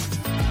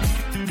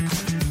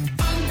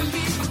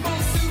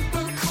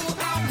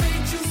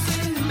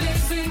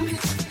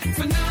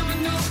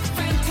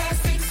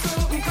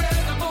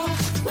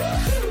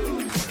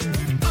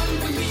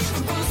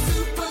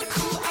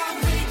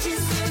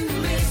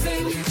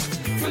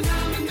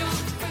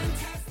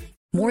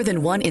 More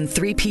than 1 in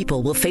 3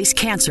 people will face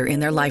cancer in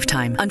their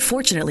lifetime.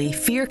 Unfortunately,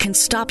 fear can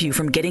stop you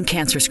from getting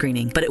cancer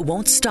screening, but it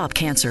won't stop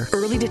cancer.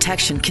 Early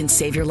detection can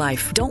save your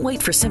life. Don't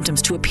wait for symptoms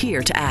to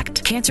appear to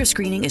act. Cancer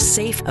screening is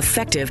safe,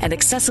 effective, and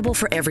accessible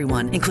for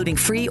everyone, including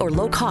free or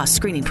low-cost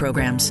screening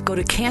programs. Go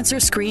to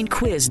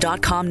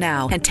CancerScreenQuiz.com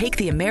now and take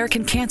the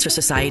American Cancer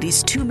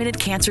Society's 2-minute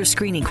cancer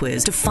screening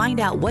quiz to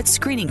find out what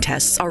screening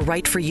tests are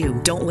right for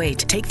you. Don't wait.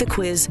 Take the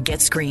quiz. Get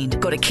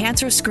screened. Go to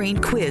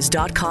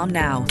CancerScreenQuiz.com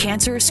now.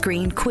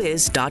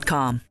 CancerScreenQuiz.com.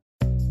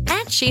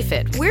 At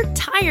SheFit, we're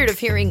tired of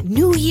hearing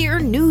new year,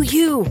 new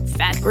you,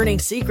 fat-burning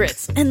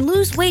secrets, and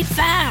lose weight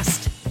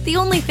fast. The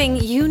only thing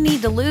you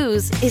need to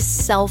lose is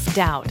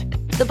self-doubt.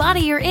 The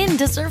body you're in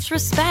deserves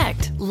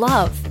respect,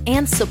 love,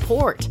 and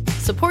support.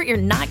 Support you're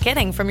not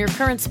getting from your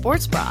current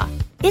sports bra.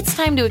 It's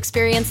time to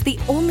experience the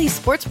only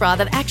sports bra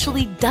that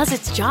actually does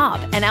its job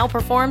and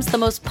outperforms the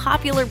most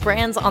popular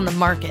brands on the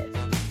market.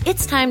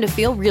 It's time to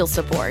feel real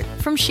support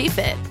from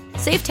SheFit.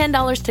 Save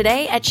 $10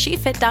 today at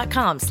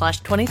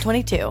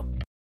SheFit.com/2022.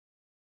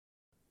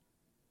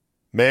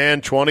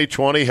 Man,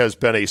 2020 has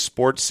been a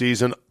sports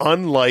season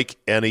unlike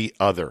any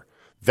other.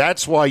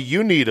 That's why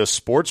you need a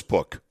sports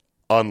book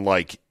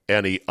unlike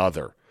any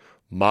other.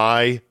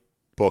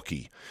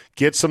 MyBookie.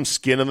 Get some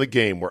skin in the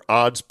game where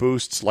odds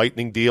boosts,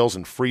 lightning deals,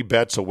 and free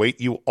bets await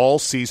you all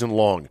season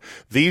long.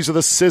 These are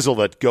the sizzle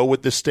that go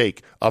with the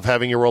steak of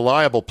having a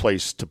reliable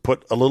place to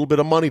put a little bit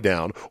of money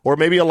down, or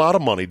maybe a lot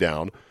of money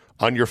down,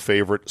 on your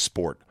favorite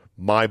sport.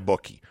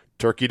 MyBookie.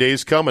 Turkey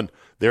Day's coming.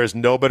 There is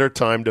no better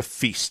time to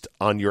feast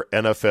on your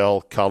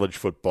NFL college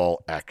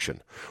football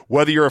action.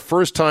 Whether you're a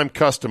first-time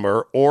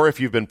customer or if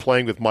you've been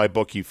playing with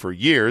MyBookie for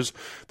years,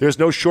 there's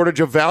no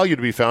shortage of value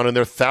to be found in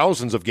their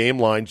thousands of game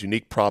lines,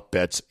 unique prop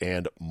bets,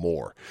 and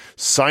more.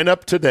 Sign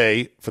up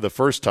today for the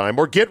first time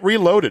or get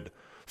reloaded.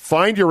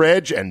 Find your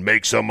edge and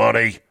make some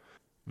money.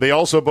 They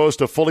also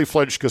boast a fully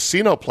fledged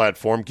casino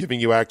platform giving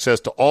you access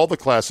to all the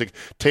classic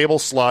table,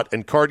 slot,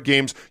 and card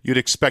games you'd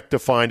expect to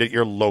find at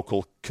your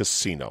local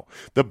casino.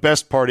 The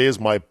best part is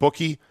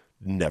MyBookie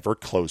never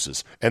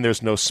closes, and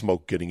there's no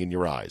smoke getting in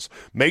your eyes.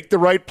 Make the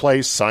right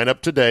play, sign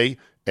up today,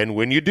 and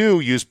when you do,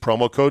 use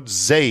promo code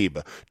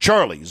ZABE,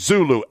 Charlie,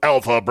 Zulu,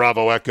 Alpha,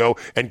 Bravo, Echo,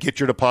 and get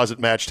your deposit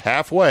matched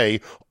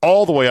halfway,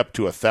 all the way up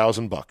to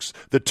 $1,000.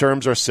 The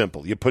terms are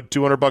simple. You put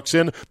 $200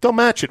 in, they'll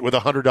match it with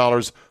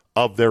 $100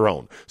 of their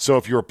own. So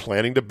if you're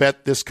planning to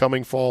bet this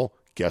coming fall,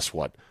 guess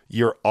what?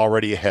 You're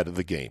already ahead of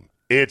the game.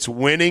 It's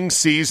winning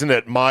season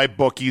at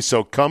MyBookie,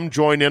 so come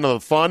join in on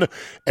the fun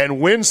and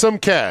win some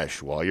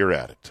cash while you're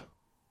at it.